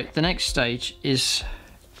 Alright, so the next stage is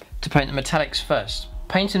to paint the metallics first.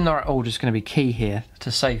 Painting the right order is going to be key here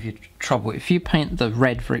to save you trouble. If you paint the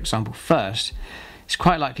red, for example, first, it's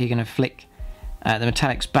quite likely you're going to flick the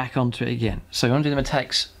metallics back onto it again. So you want to do the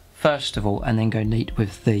metallics first of all, and then go neat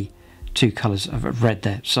with the two colours of red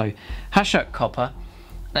there. So Hashut Copper.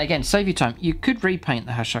 Now again, save you time. You could repaint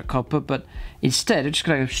the Hashut Copper, but instead I'm just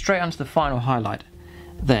going to go straight onto the final highlight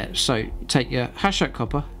there. So take your Hashut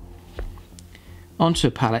Copper onto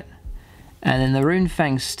a palette, and then the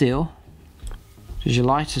Runefang Steel, which is your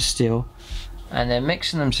lighter steel, and then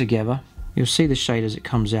mixing them together. You'll see the shade as it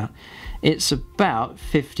comes out. It's about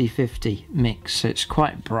 50-50 mix, so it's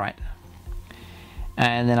quite bright.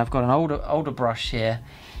 And then I've got an older brush here.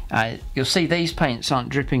 You'll see these paints aren't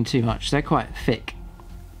dripping too much. They're quite thick,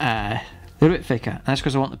 a little bit thicker. And that's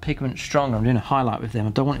because I want the pigment stronger. I'm doing a highlight with them. I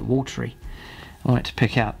don't want it watery. I want it to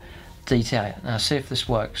pick out detail. Now see if this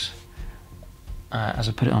works as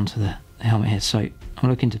I put it onto the helmet here. So I'm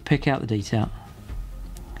looking to pick out the detail.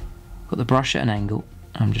 Got the brush at an angle.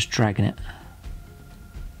 I'm just dragging it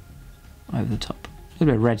over the top. A little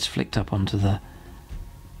bit of red's flicked up onto the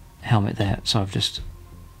helmet there, so I've just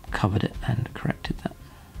covered it and corrected that.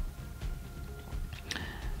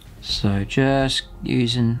 So just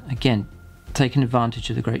using, again, taking advantage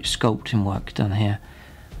of the great sculpting work done here.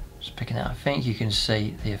 Just picking out, I think you can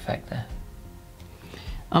see the effect there.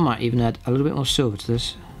 I might even add a little bit more silver to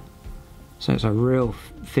this, so it's a real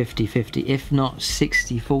 50-50, if not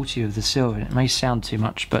 60-40 of the silver. It may sound too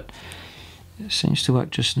much, but it seems to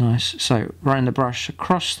work just nice. So running the brush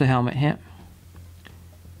across the helmet here,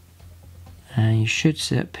 and you should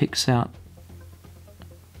see it picks out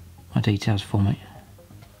my details for me.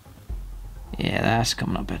 Yeah, that's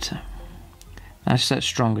coming up better. That's that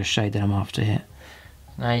stronger shade that I'm after here.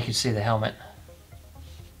 Now you can see the helmet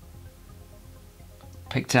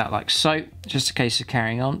picked out like so. Just a case of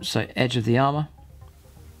carrying on. So edge of the armour,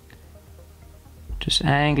 just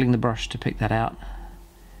angling the brush to pick that out,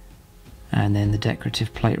 and then the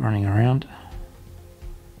decorative plate running around.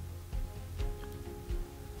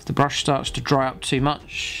 If the brush starts to dry up too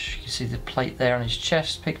much, you can see the plate there on his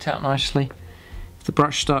chest picked out nicely. If the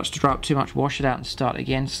brush starts to dry up too much, wash it out and start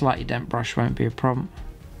again. Slightly damp brush won't be a problem.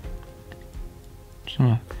 Just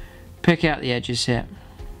want to pick out the edges here.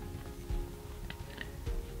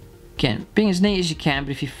 Again, being as neat as you can,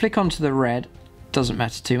 but if you flick onto the red, doesn't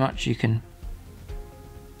matter too much. You can,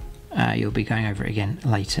 you'll be going over it again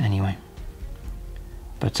later anyway.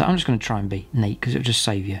 But I'm just going to try and be neat because it'll just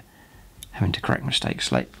save you having to correct mistakes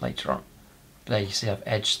later on. There you see I've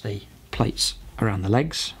edged the plates around the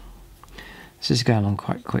legs. This is going along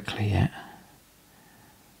quite quickly here.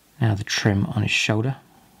 Now the trim on his shoulder.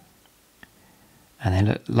 And then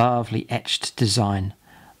look, lovely etched design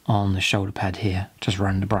on the shoulder pad here. Just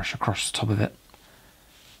run the brush across the top of it.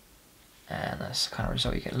 And that's the kind of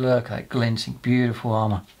result you get. Look at that glinting, beautiful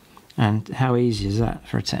armour. And how easy is that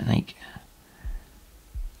for a technique?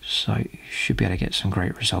 So you should be able to get some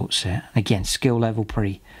great results here. Again, skill level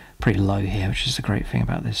pretty low here, which is the great thing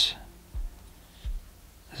about this.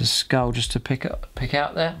 There's a skull just to pick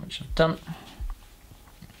out there, which I've done.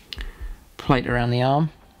 Plate around the arm.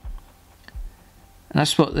 And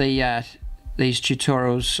that's what the these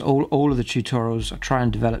tutorials, all of the tutorials, I try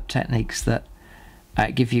and develop techniques that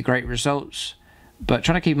give you great results. But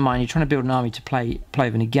trying to keep in mind, you're trying to build an army to play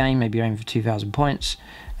within a game. Maybe you're aiming for 2,000 points,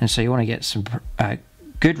 and so you want to get some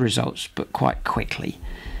good results, but quite quickly.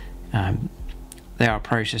 There are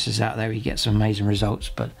processes out there where you get some amazing results,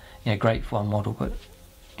 but you know, great for one model, but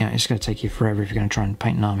you know, it's going to take you forever if you're going to try and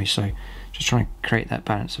paint an army. So just trying to create that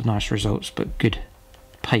balance of nice results but good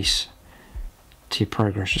pace to your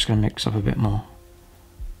progress. Just going to mix up a bit more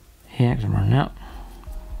here because I'm running out.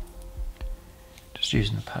 Just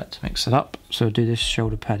using the palette to mix it up. So I'll do this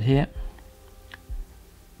shoulder pad here.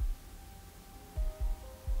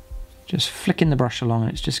 Just flicking the brush along,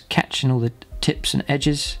 and it's just catching all the tips and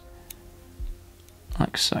edges,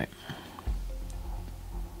 like so.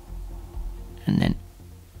 And then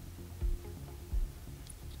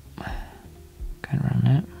going around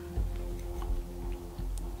that.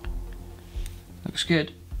 Looks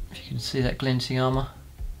good. If you can see that glinting armour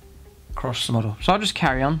across the model. So I'll just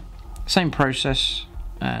carry on. Same process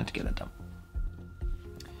to get that done.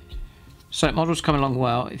 So model's coming along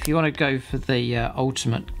well. If you want to go for the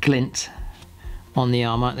ultimate glint on the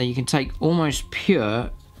armour, then you can take almost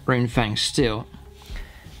pure Runefang Steel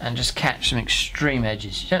and just catch some extreme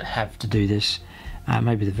edges. You don't have to do this.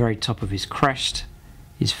 Maybe the very top of his crest,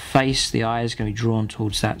 his face, the eye is going to be drawn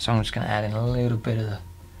towards that. So I'm just going to add in a little bit of the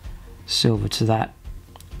silver to that.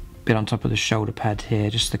 Bit on top of the shoulder pad here,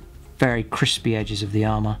 just the very crispy edges of the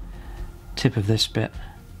armour. Tip of this bit,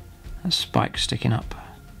 a spike sticking up,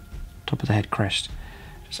 top of the head crest.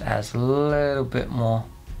 Just adds a little bit more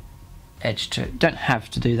edge to it. Don't have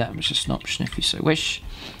to do that, but it's just an option if you so wish.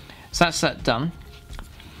 So that's that done.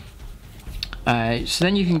 So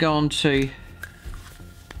then you can go on to,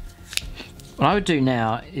 what I would do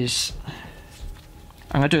now is,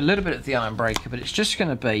 I'm going to do a little bit of the Ironbreaker, but it's just going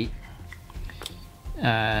to be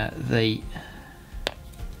the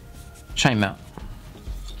chainmail.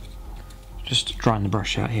 Just drying the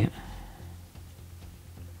brush out here.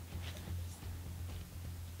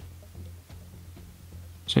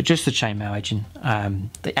 So just the chainmail edging.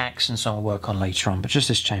 The axe and so on will work on later on, but just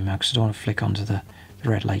this chainmail because I don't want to flick onto the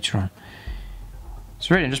red later on.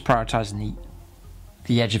 So really I'm just prioritising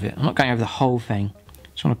the edge of it. I'm not going over the whole thing.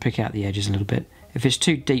 Just want to pick out the edges a little bit. If it's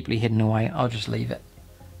too deeply hidden away, I'll just leave it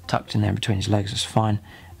tucked in there between his legs. That's fine.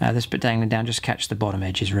 This bit dangling down, just catch the bottom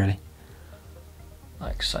edges really.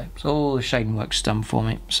 Like so. So all the shading work's done for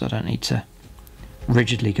me, so I don't need to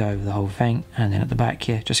rigidly go over the whole thing. And then at the back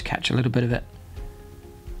here, just catch a little bit of it.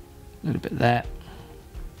 A little bit there.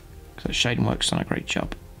 So the shading work's done a great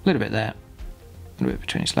job. A little bit there. A little bit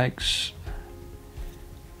between his legs.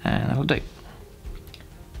 And that'll do.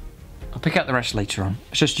 I'll pick out the rest later on.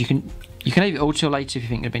 It's just you can leave it all till later if you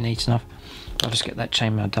think it'll be neat enough. I'll just get that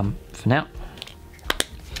chainmail done for now.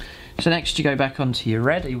 So next you go back onto your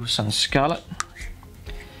red, your Sunz Scarlet.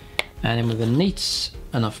 And then with a neat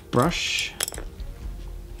enough brush,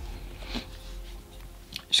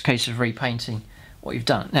 it's a case of repainting what you've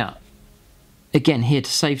done. Now, again here to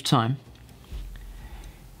save time,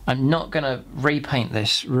 I'm not going to repaint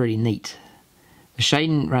this really neat. The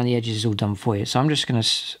shading around the edges is all done for you, so I'm just going to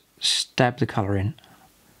stab the colour in.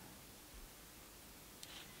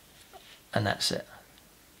 And that's it.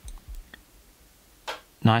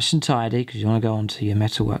 Nice and tidy, because you want to go on to your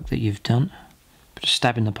metalwork that you've done. But just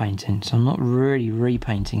stabbing the paint in. So I'm not really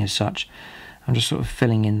repainting as such. I'm just sort of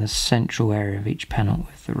filling in the central area of each panel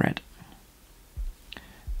with the red.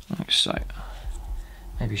 Like so.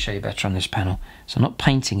 Maybe show you better on this panel. So I'm not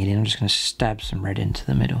painting it in, I'm just going to stab some red into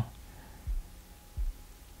the middle.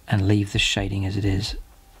 And leave the shading as it is.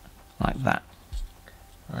 Like that.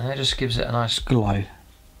 And it just gives it a nice glow.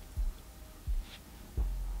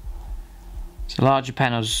 So larger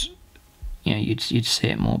panels, you know, you'd see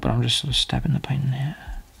it more, but I'm just sort of stabbing the paint in here.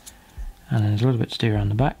 And then there's a little bit to do around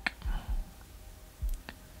the back.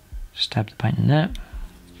 Stab the paint in there.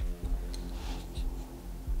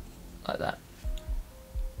 Like that.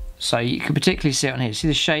 So you can particularly see it on here. See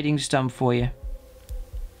the shading's done for you.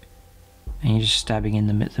 And you're just stabbing in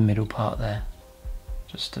the middle part there.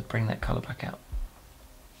 Just to bring that colour back out.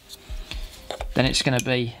 Then it's going to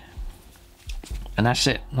be, and that's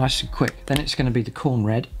it, nice and quick. Then it's going to be the Khorne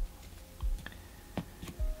Red.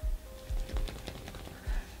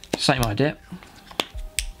 Same idea.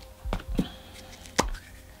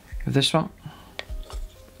 With this one.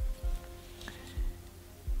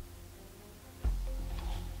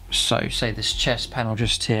 So, say this chest panel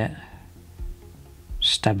just here.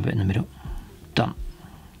 Stab a bit in the middle. Done.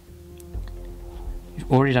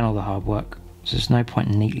 You've already done all the hard work, so there's no point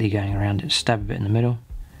in neatly going around it. Stab a bit in the middle.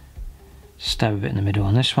 Stab a bit in the middle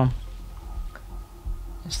on this one.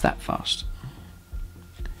 It's that fast.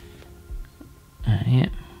 Yeah.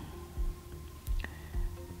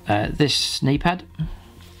 This knee pad.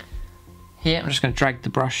 Here, I'm just going to drag the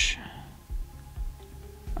brush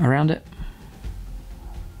around it.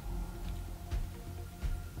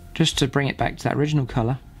 Just to bring it back to that original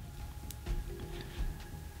colour.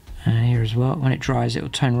 And here as well, when it dries it will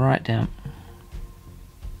tone right down.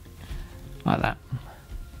 Like that.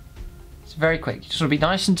 It's very quick. You just want to be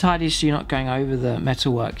nice and tidy so you're not going over the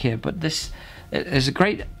metalwork here. But there's a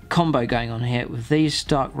great combo going on here with these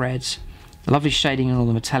dark reds, the lovely shading and all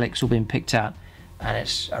the metallics all being picked out, and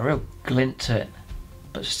it's a real glint to it,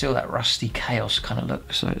 but still that rusty chaos kind of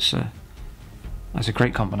look. So it's a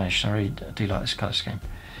great combination. I really do like this colour scheme.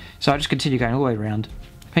 So I just continue going all the way around.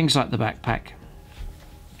 Things like the backpack,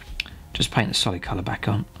 just paint the solid colour back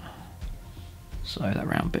on. So that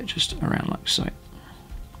round bit just around like so.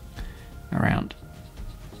 Around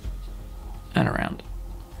and around.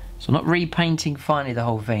 So I'm not repainting finally the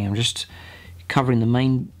whole thing, I'm just covering the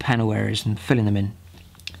main panel areas and filling them in.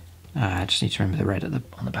 I just need to remember the red on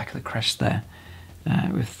the back of the crest there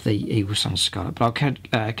with the Evil Sunz Scarlet. But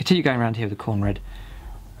I'll continue going around here with the Khorne Red,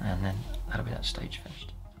 and then that'll be that stage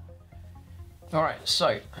finished. Alright,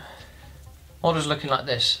 so model's looking like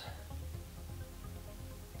this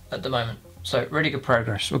at the moment. So really good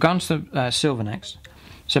progress. We'll go on to the silver next.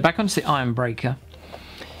 So back onto the Ironbreaker.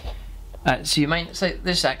 So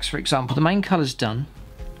this axe, for example, the main colour's done,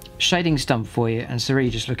 shading's done for you, and so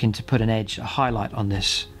really just looking to put an edge, a highlight on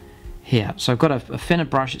this here. So I've got a thinner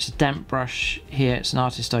brush. It's a damp brush here. It's an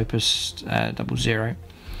Artist Opus 00.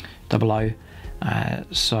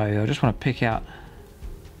 So I just want to pick out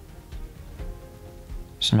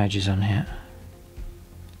some edges on here.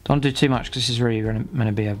 Don't do too much because this is really going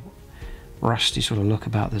to be a rusty sort of look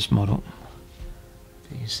about this model.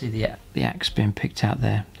 You can see the axe being picked out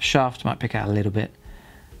there. The shaft might pick out a little bit.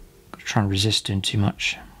 Got to try and resist doing too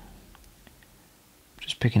much.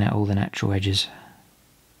 Just picking out all the natural edges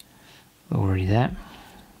already there.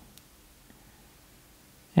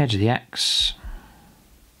 Edge of the axe.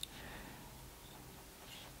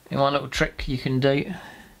 And one little trick you can do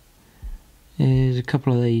is a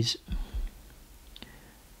couple of these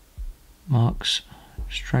marks,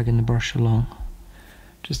 just dragging the brush along,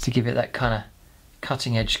 just to give it that kind of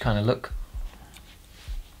cutting edge kind of look.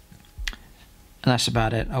 And that's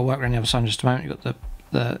about it. I'll work around the other side in just a moment. You've got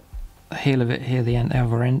the heel of it here, the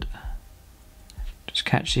other end. Just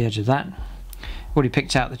catch the edge of that. Already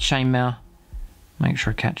picked out the chainmail. Make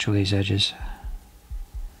sure I catch all these edges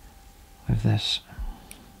with this.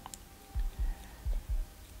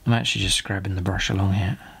 I'm actually just grabbing the brush along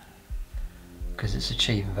here because it's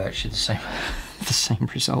achieving virtually the same the same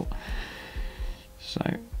result. So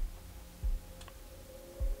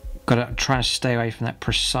got to try to stay away from that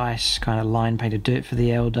precise kind of line paint. To do it for the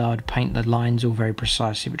Eldar, I'd paint the lines all very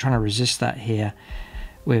precisely, but trying to resist that here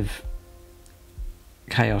with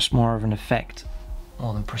chaos, more of an effect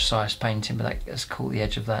more than precise painting. But that's cool. The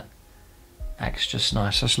edge of that axe just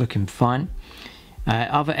nice. That's looking fine.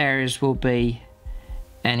 Other areas will be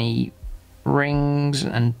any rings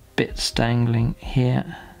and bits dangling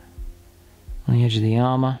here on the edge of the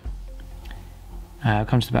armour. I'll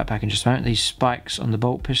come to the backpack in just a moment. These spikes on the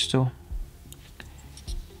bolt pistol.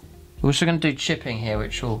 We're also going to do chipping here,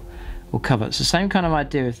 which we'll cover. It's the same kind of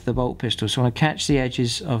idea with the bolt pistol. So I want to catch the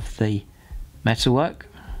edges of the metalwork,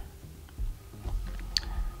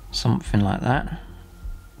 something like that,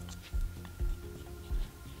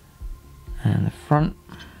 and the front.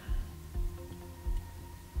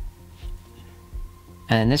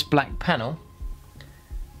 And this black panel,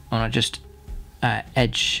 I want to just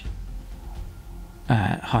edge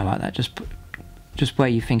highlight that, just where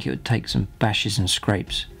you think it would take some bashes and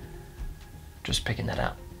scrapes. Just picking that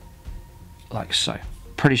out like so.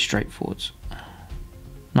 Pretty straightforward.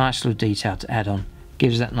 Nice little detail to add on.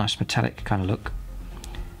 Gives that nice metallic kind of look.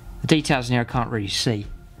 The details in here I can't really see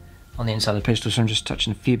on the inside of the pistol, so I'm just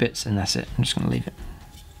touching a few bits and that's it. I'm just going to leave it.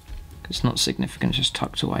 It's not significant, it's just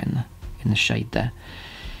tucked away in the shade there.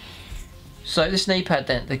 So this knee pad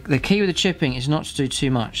then, the key with the chipping is not to do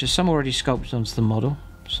too much. There's some already sculpted onto the model,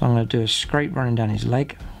 so I'm going to do a scrape running down his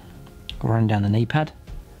leg, or running down the knee pad,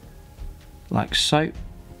 like so,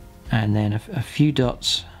 and then a few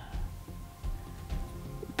dots,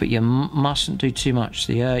 but you mustn't do too much.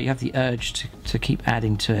 So you have the urge to keep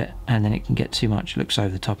adding to it, and then it can get too much, it looks over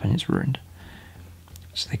the top and it's ruined.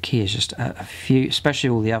 So the key is just a few, especially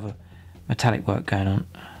all the other metallic work going on.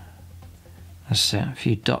 That's a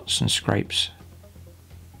few dots and scrapes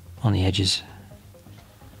on the edges,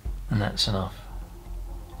 and that's enough,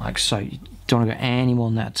 like so. You don't want to go any more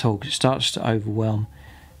than that at all, because it starts to overwhelm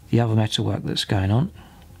the other metalwork that's going on.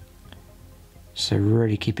 So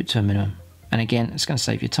really keep it to a minimum, and again it's going to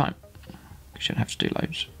save you time because you don't have to do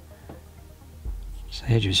loads. So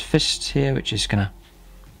the edge of his fist here, which is he's going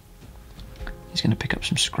to pick up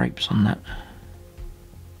some scrapes on that.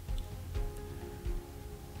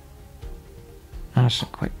 Nice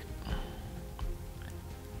and quick.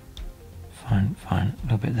 Fine, a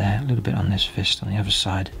little bit there, a little bit on this fist on the other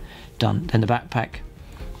side. Done. Then the backpack,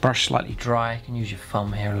 Brush slightly dry, you can use your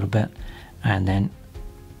thumb here a little bit, and then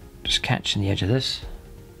just catching the edge of this.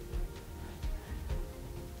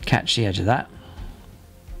 Catch the edge of that.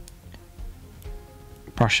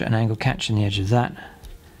 Brush at an angle, catching the edge of that.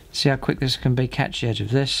 See how quick this can be? Catch the edge of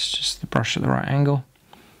this, just the brush at the right angle.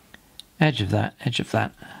 Edge of that, edge of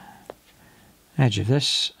that. Edge of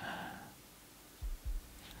this.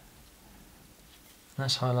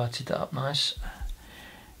 That's highlighted that up nice.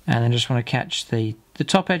 And then just want to catch the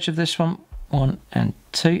top edge of this one. 1 and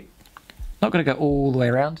 2. Not going to go all the way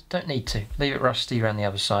around, don't need to. Leave it rusty around the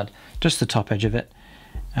other side. Just the top edge of it.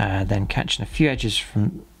 Then catching a few edges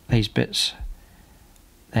from these bits.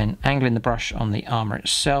 Then angling the brush on the armour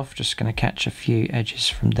itself. Just going to catch a few edges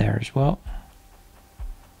from there as well.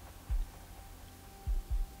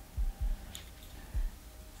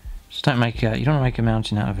 Just don't make you don't want to make a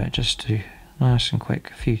mountain out of it. Just do nice and quick.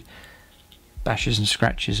 A few bashes and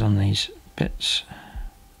scratches on these bits.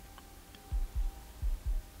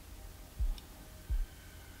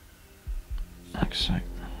 Like so.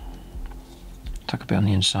 Tuck a bit on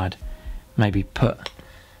the inside. Maybe put a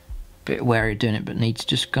bit wary of doing it, but need to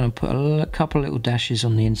just gonna put a couple of little dashes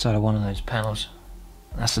on the inside of one of those panels.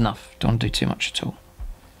 That's enough. Don't want to do too much at all.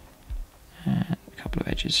 And a couple of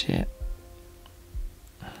edges here.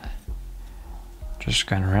 Just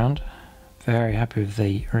going around. Very happy with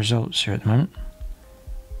the results here at the moment.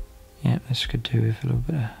 Yeah, this could do with a little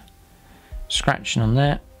bit of scratching on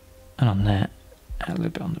there and on there, and a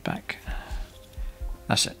little bit on the back.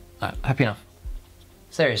 That's it. Right, happy enough.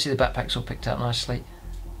 So there you see the backpack's all picked out nicely.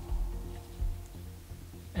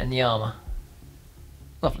 And the armour.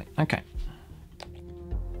 Lovely, okay.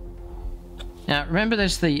 Now remember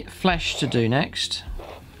there's the flesh to do next.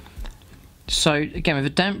 So again with a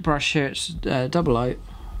damp brush here, it's 00.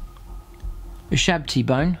 Ushabti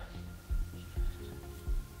Bone.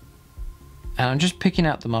 And I'm just picking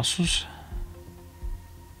out the muscles.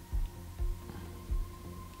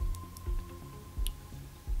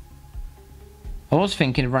 I was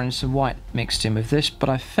thinking of running some white mixed in with this, but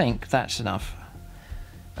I think that's enough.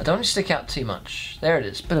 I don't want to stick out too much. There it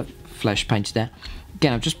is, bit of flesh painted there.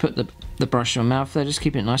 Again, I've just put the brush in my mouth there, just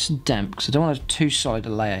keeping it nice and damp, because I don't want too solid a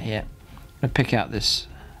layer here. I'm going to pick out this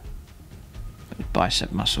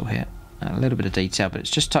bicep muscle here. A little bit of detail, but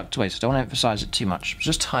it's just tucked away, so I don't want to emphasise it too much.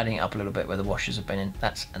 Just tidying it up a little bit where the washes have been in.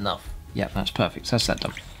 That's enough. Yep, that's perfect. So that's that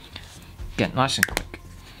done. Again, nice and quick.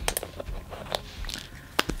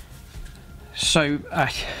 So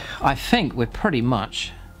I think we're pretty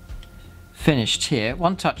much finished here.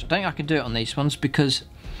 One touch. I don't think I can do it on these ones because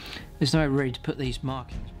there's no way really to put these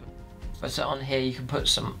markings. But so on here you can put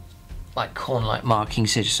some like Khorne-like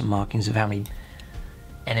markings here, just some markings of how many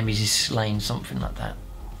enemies he's slain, something like that.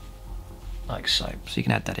 Like so. So you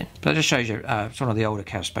can add that in. But it just shows you it's one of the older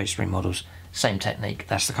Chaos Space Marine models. Same technique.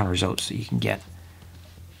 That's the kind of results that you can get.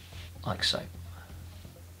 Like so.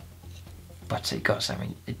 But it got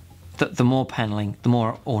something. The more paneling, the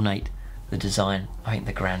more ornate the design, I think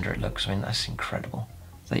the grander it looks. I mean, that's incredible.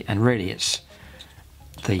 And really, it's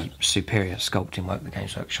the superior sculpting work the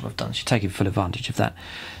Games Workshop have done. So you're taking full advantage of that.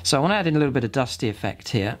 So I want to add in a little bit of dusty effect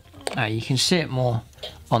here. You can see it more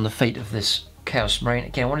on the feet of this Chaos Marine.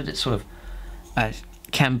 Again, I wanted it sort of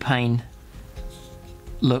campaign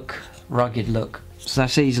look, rugged look. So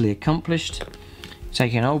that's easily accomplished.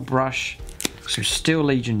 Taking an old brush, some Steel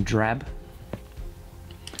Legion Drab.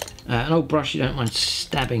 An old brush you don't mind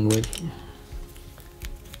stabbing with.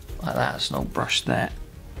 Like that, it's an old brush there.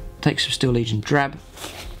 Take some Steel Legion Drab.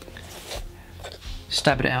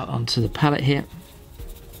 Stab it out onto the palette here.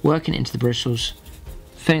 Working it into the bristles.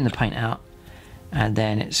 Filling the paint out. And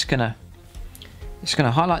then it's gonna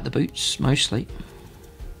highlight the boots mostly.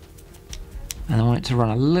 And I want it to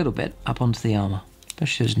run a little bit up onto the armour.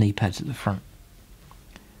 Especially those knee pads at the front.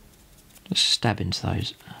 Just stab into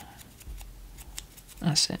those.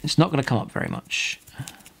 That's it. It's not going to come up very much.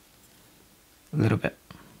 A little bit.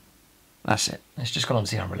 That's it. It's just gone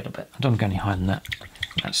onto the armour a little bit. I don't go any higher than that.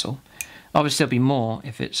 That's all. Obviously there'll be more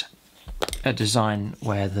if it's a design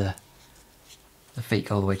where the feet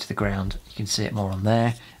go all the way to the ground. You can see it more on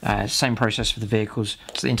there. Same process for the vehicles.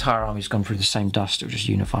 So the entire army's gone through the same dust. It just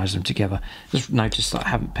unifies them together. Just notice that I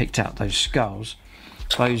haven't picked out those skulls.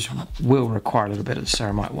 Those will require a little bit of the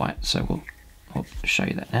Ceremite White. So we'll show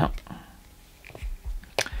you that now.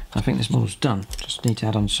 I think this model's done. Just need to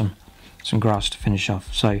add on some grass to finish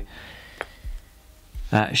off. So,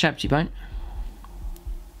 Ushabti Bone.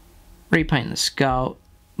 Repainting the skull,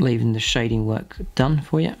 leaving the shading work done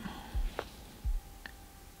for you.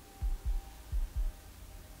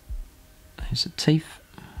 There's the teeth.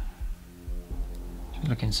 Just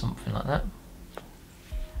looking something like that.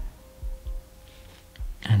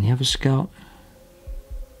 And the other skull.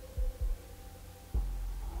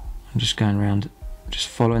 I'm just going around, just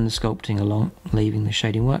following the sculpting along, leaving the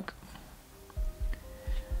shading work.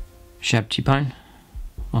 Ushabti Bone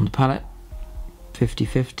on the palette,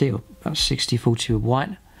 50-50 or about 60-40 with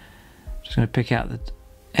white. Just going to pick out the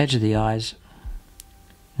edge of the eyes,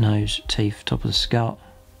 nose, teeth, top of the skull.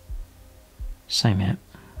 Same here,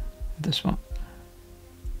 this one.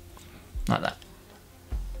 Like that.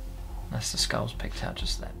 That's the skulls picked out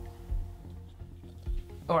just there.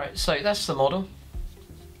 Alright, so that's the model.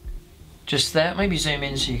 Just there. Maybe zoom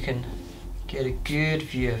in so you can get a good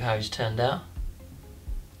view of how he's turned out.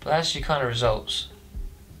 But that's your kind of results.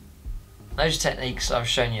 Those techniques I've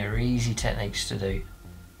shown you are easy techniques to do.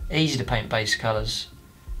 Easy to paint base colours.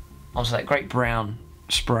 Onto that great brown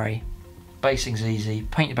spray. Basing's easy.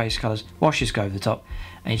 Paint your base colours. Washes go over the top.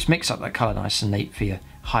 And you just mix up that colour nice and neat for your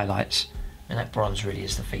highlights. And that bronze really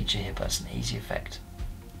is the feature here, but it's an easy effect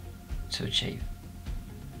to achieve.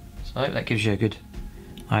 So I hope that gives you a good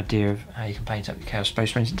idea of how you can paint up your Chaos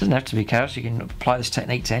Space Marines. It doesn't have to be Chaos, you can apply this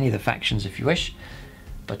technique to any of the factions if you wish,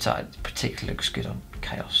 but it particularly looks good on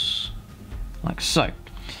Chaos, like so.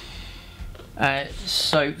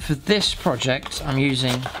 So for this project I'm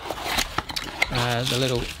using the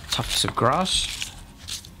little tufts of grass.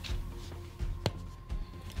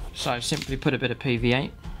 So I've simply put a bit of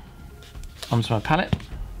PV8 onto my palette,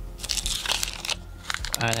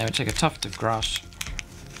 and then we take a tuft of grass,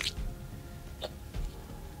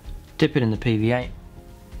 dip it in the PV8,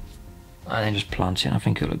 and then just plant it. I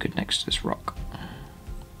think it'll look good next to this rock.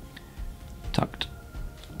 Tucked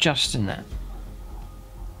just in there.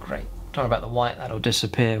 Great. Don't worry about the white, that'll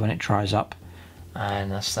disappear when it dries up,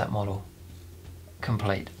 and that's that model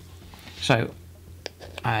complete. So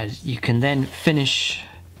you can then finish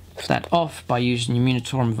that off by using your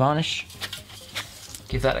Munitorum Varnish.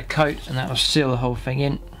 Give that a coat and that'll seal the whole thing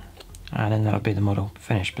in, and then that'll be the model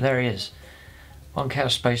finished. But there he is, one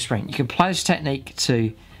Chaos Space Marine. You can apply this technique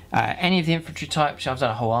to any of the infantry types. I've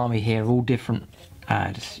done a whole army here of all different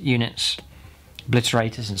units,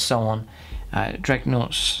 obliterators and so on,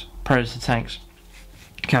 dreadnoughts, predator tanks,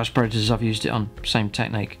 Chaos Predators. I've used it on, same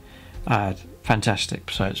technique.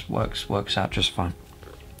 Fantastic, so it works out just fine.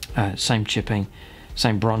 Same chipping,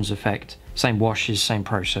 same bronze effect, same washes, same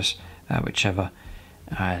process, whichever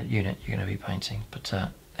unit you're going to be painting. But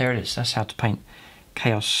there it is. That's how to paint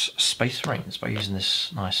Chaos Space Marines by using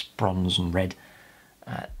this nice bronze and red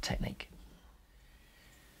technique.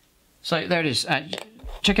 So there it is.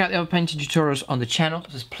 Check out the other painting tutorials on the channel.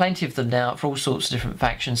 There's plenty of them now for all sorts of different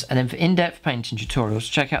factions. And then for in-depth painting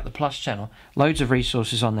tutorials, check out the Plus channel. Loads of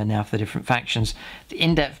resources on there now for the different factions. The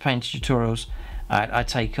in-depth painting tutorials, I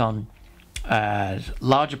take on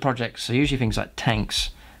larger projects, so usually things like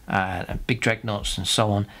tanks, big dreadnoughts and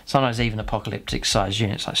so on. Sometimes even apocalyptic sized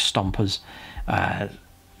units like Stompers,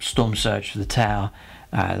 Storm Surge for the Tower.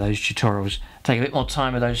 Those tutorials take a bit more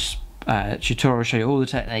time with those tutorials, show you all the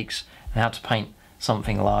techniques and how to paint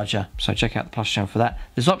something larger. So check out the Plus channel for that.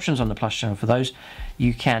 There's options on the Plus channel for those.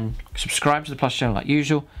 You can subscribe to the Plus channel like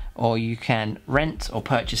usual, or you can rent or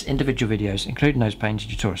purchase individual videos, including those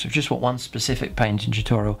painting tutorials. So if you just want one specific painting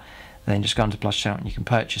tutorial, then just go onto the Plus channel and you can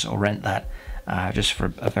purchase or rent that just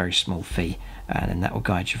for a very small fee, and then that will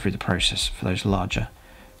guide you through the process for those larger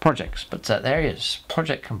projects. But there he is,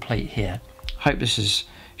 project complete here. Hope this has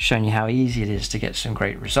shown you how easy it is to get some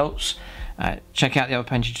great results. Check out the other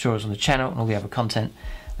painting tutorials on the channel and all the other content.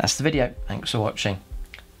 That's the video. Thanks for watching,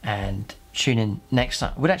 and tune in next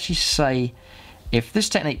time. I would actually say, if this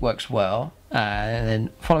technique works well, then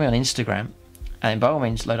follow me on Instagram, and by all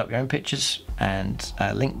means load up your own pictures and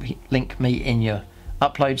link me in your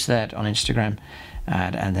uploads there on Instagram,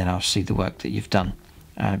 and then I'll see the work that you've done.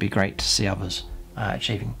 It'd be great to see others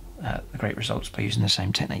achieving the great results by using the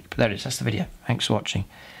same technique. But there it is, that's the video. Thanks for watching,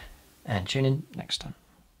 and tune in next time.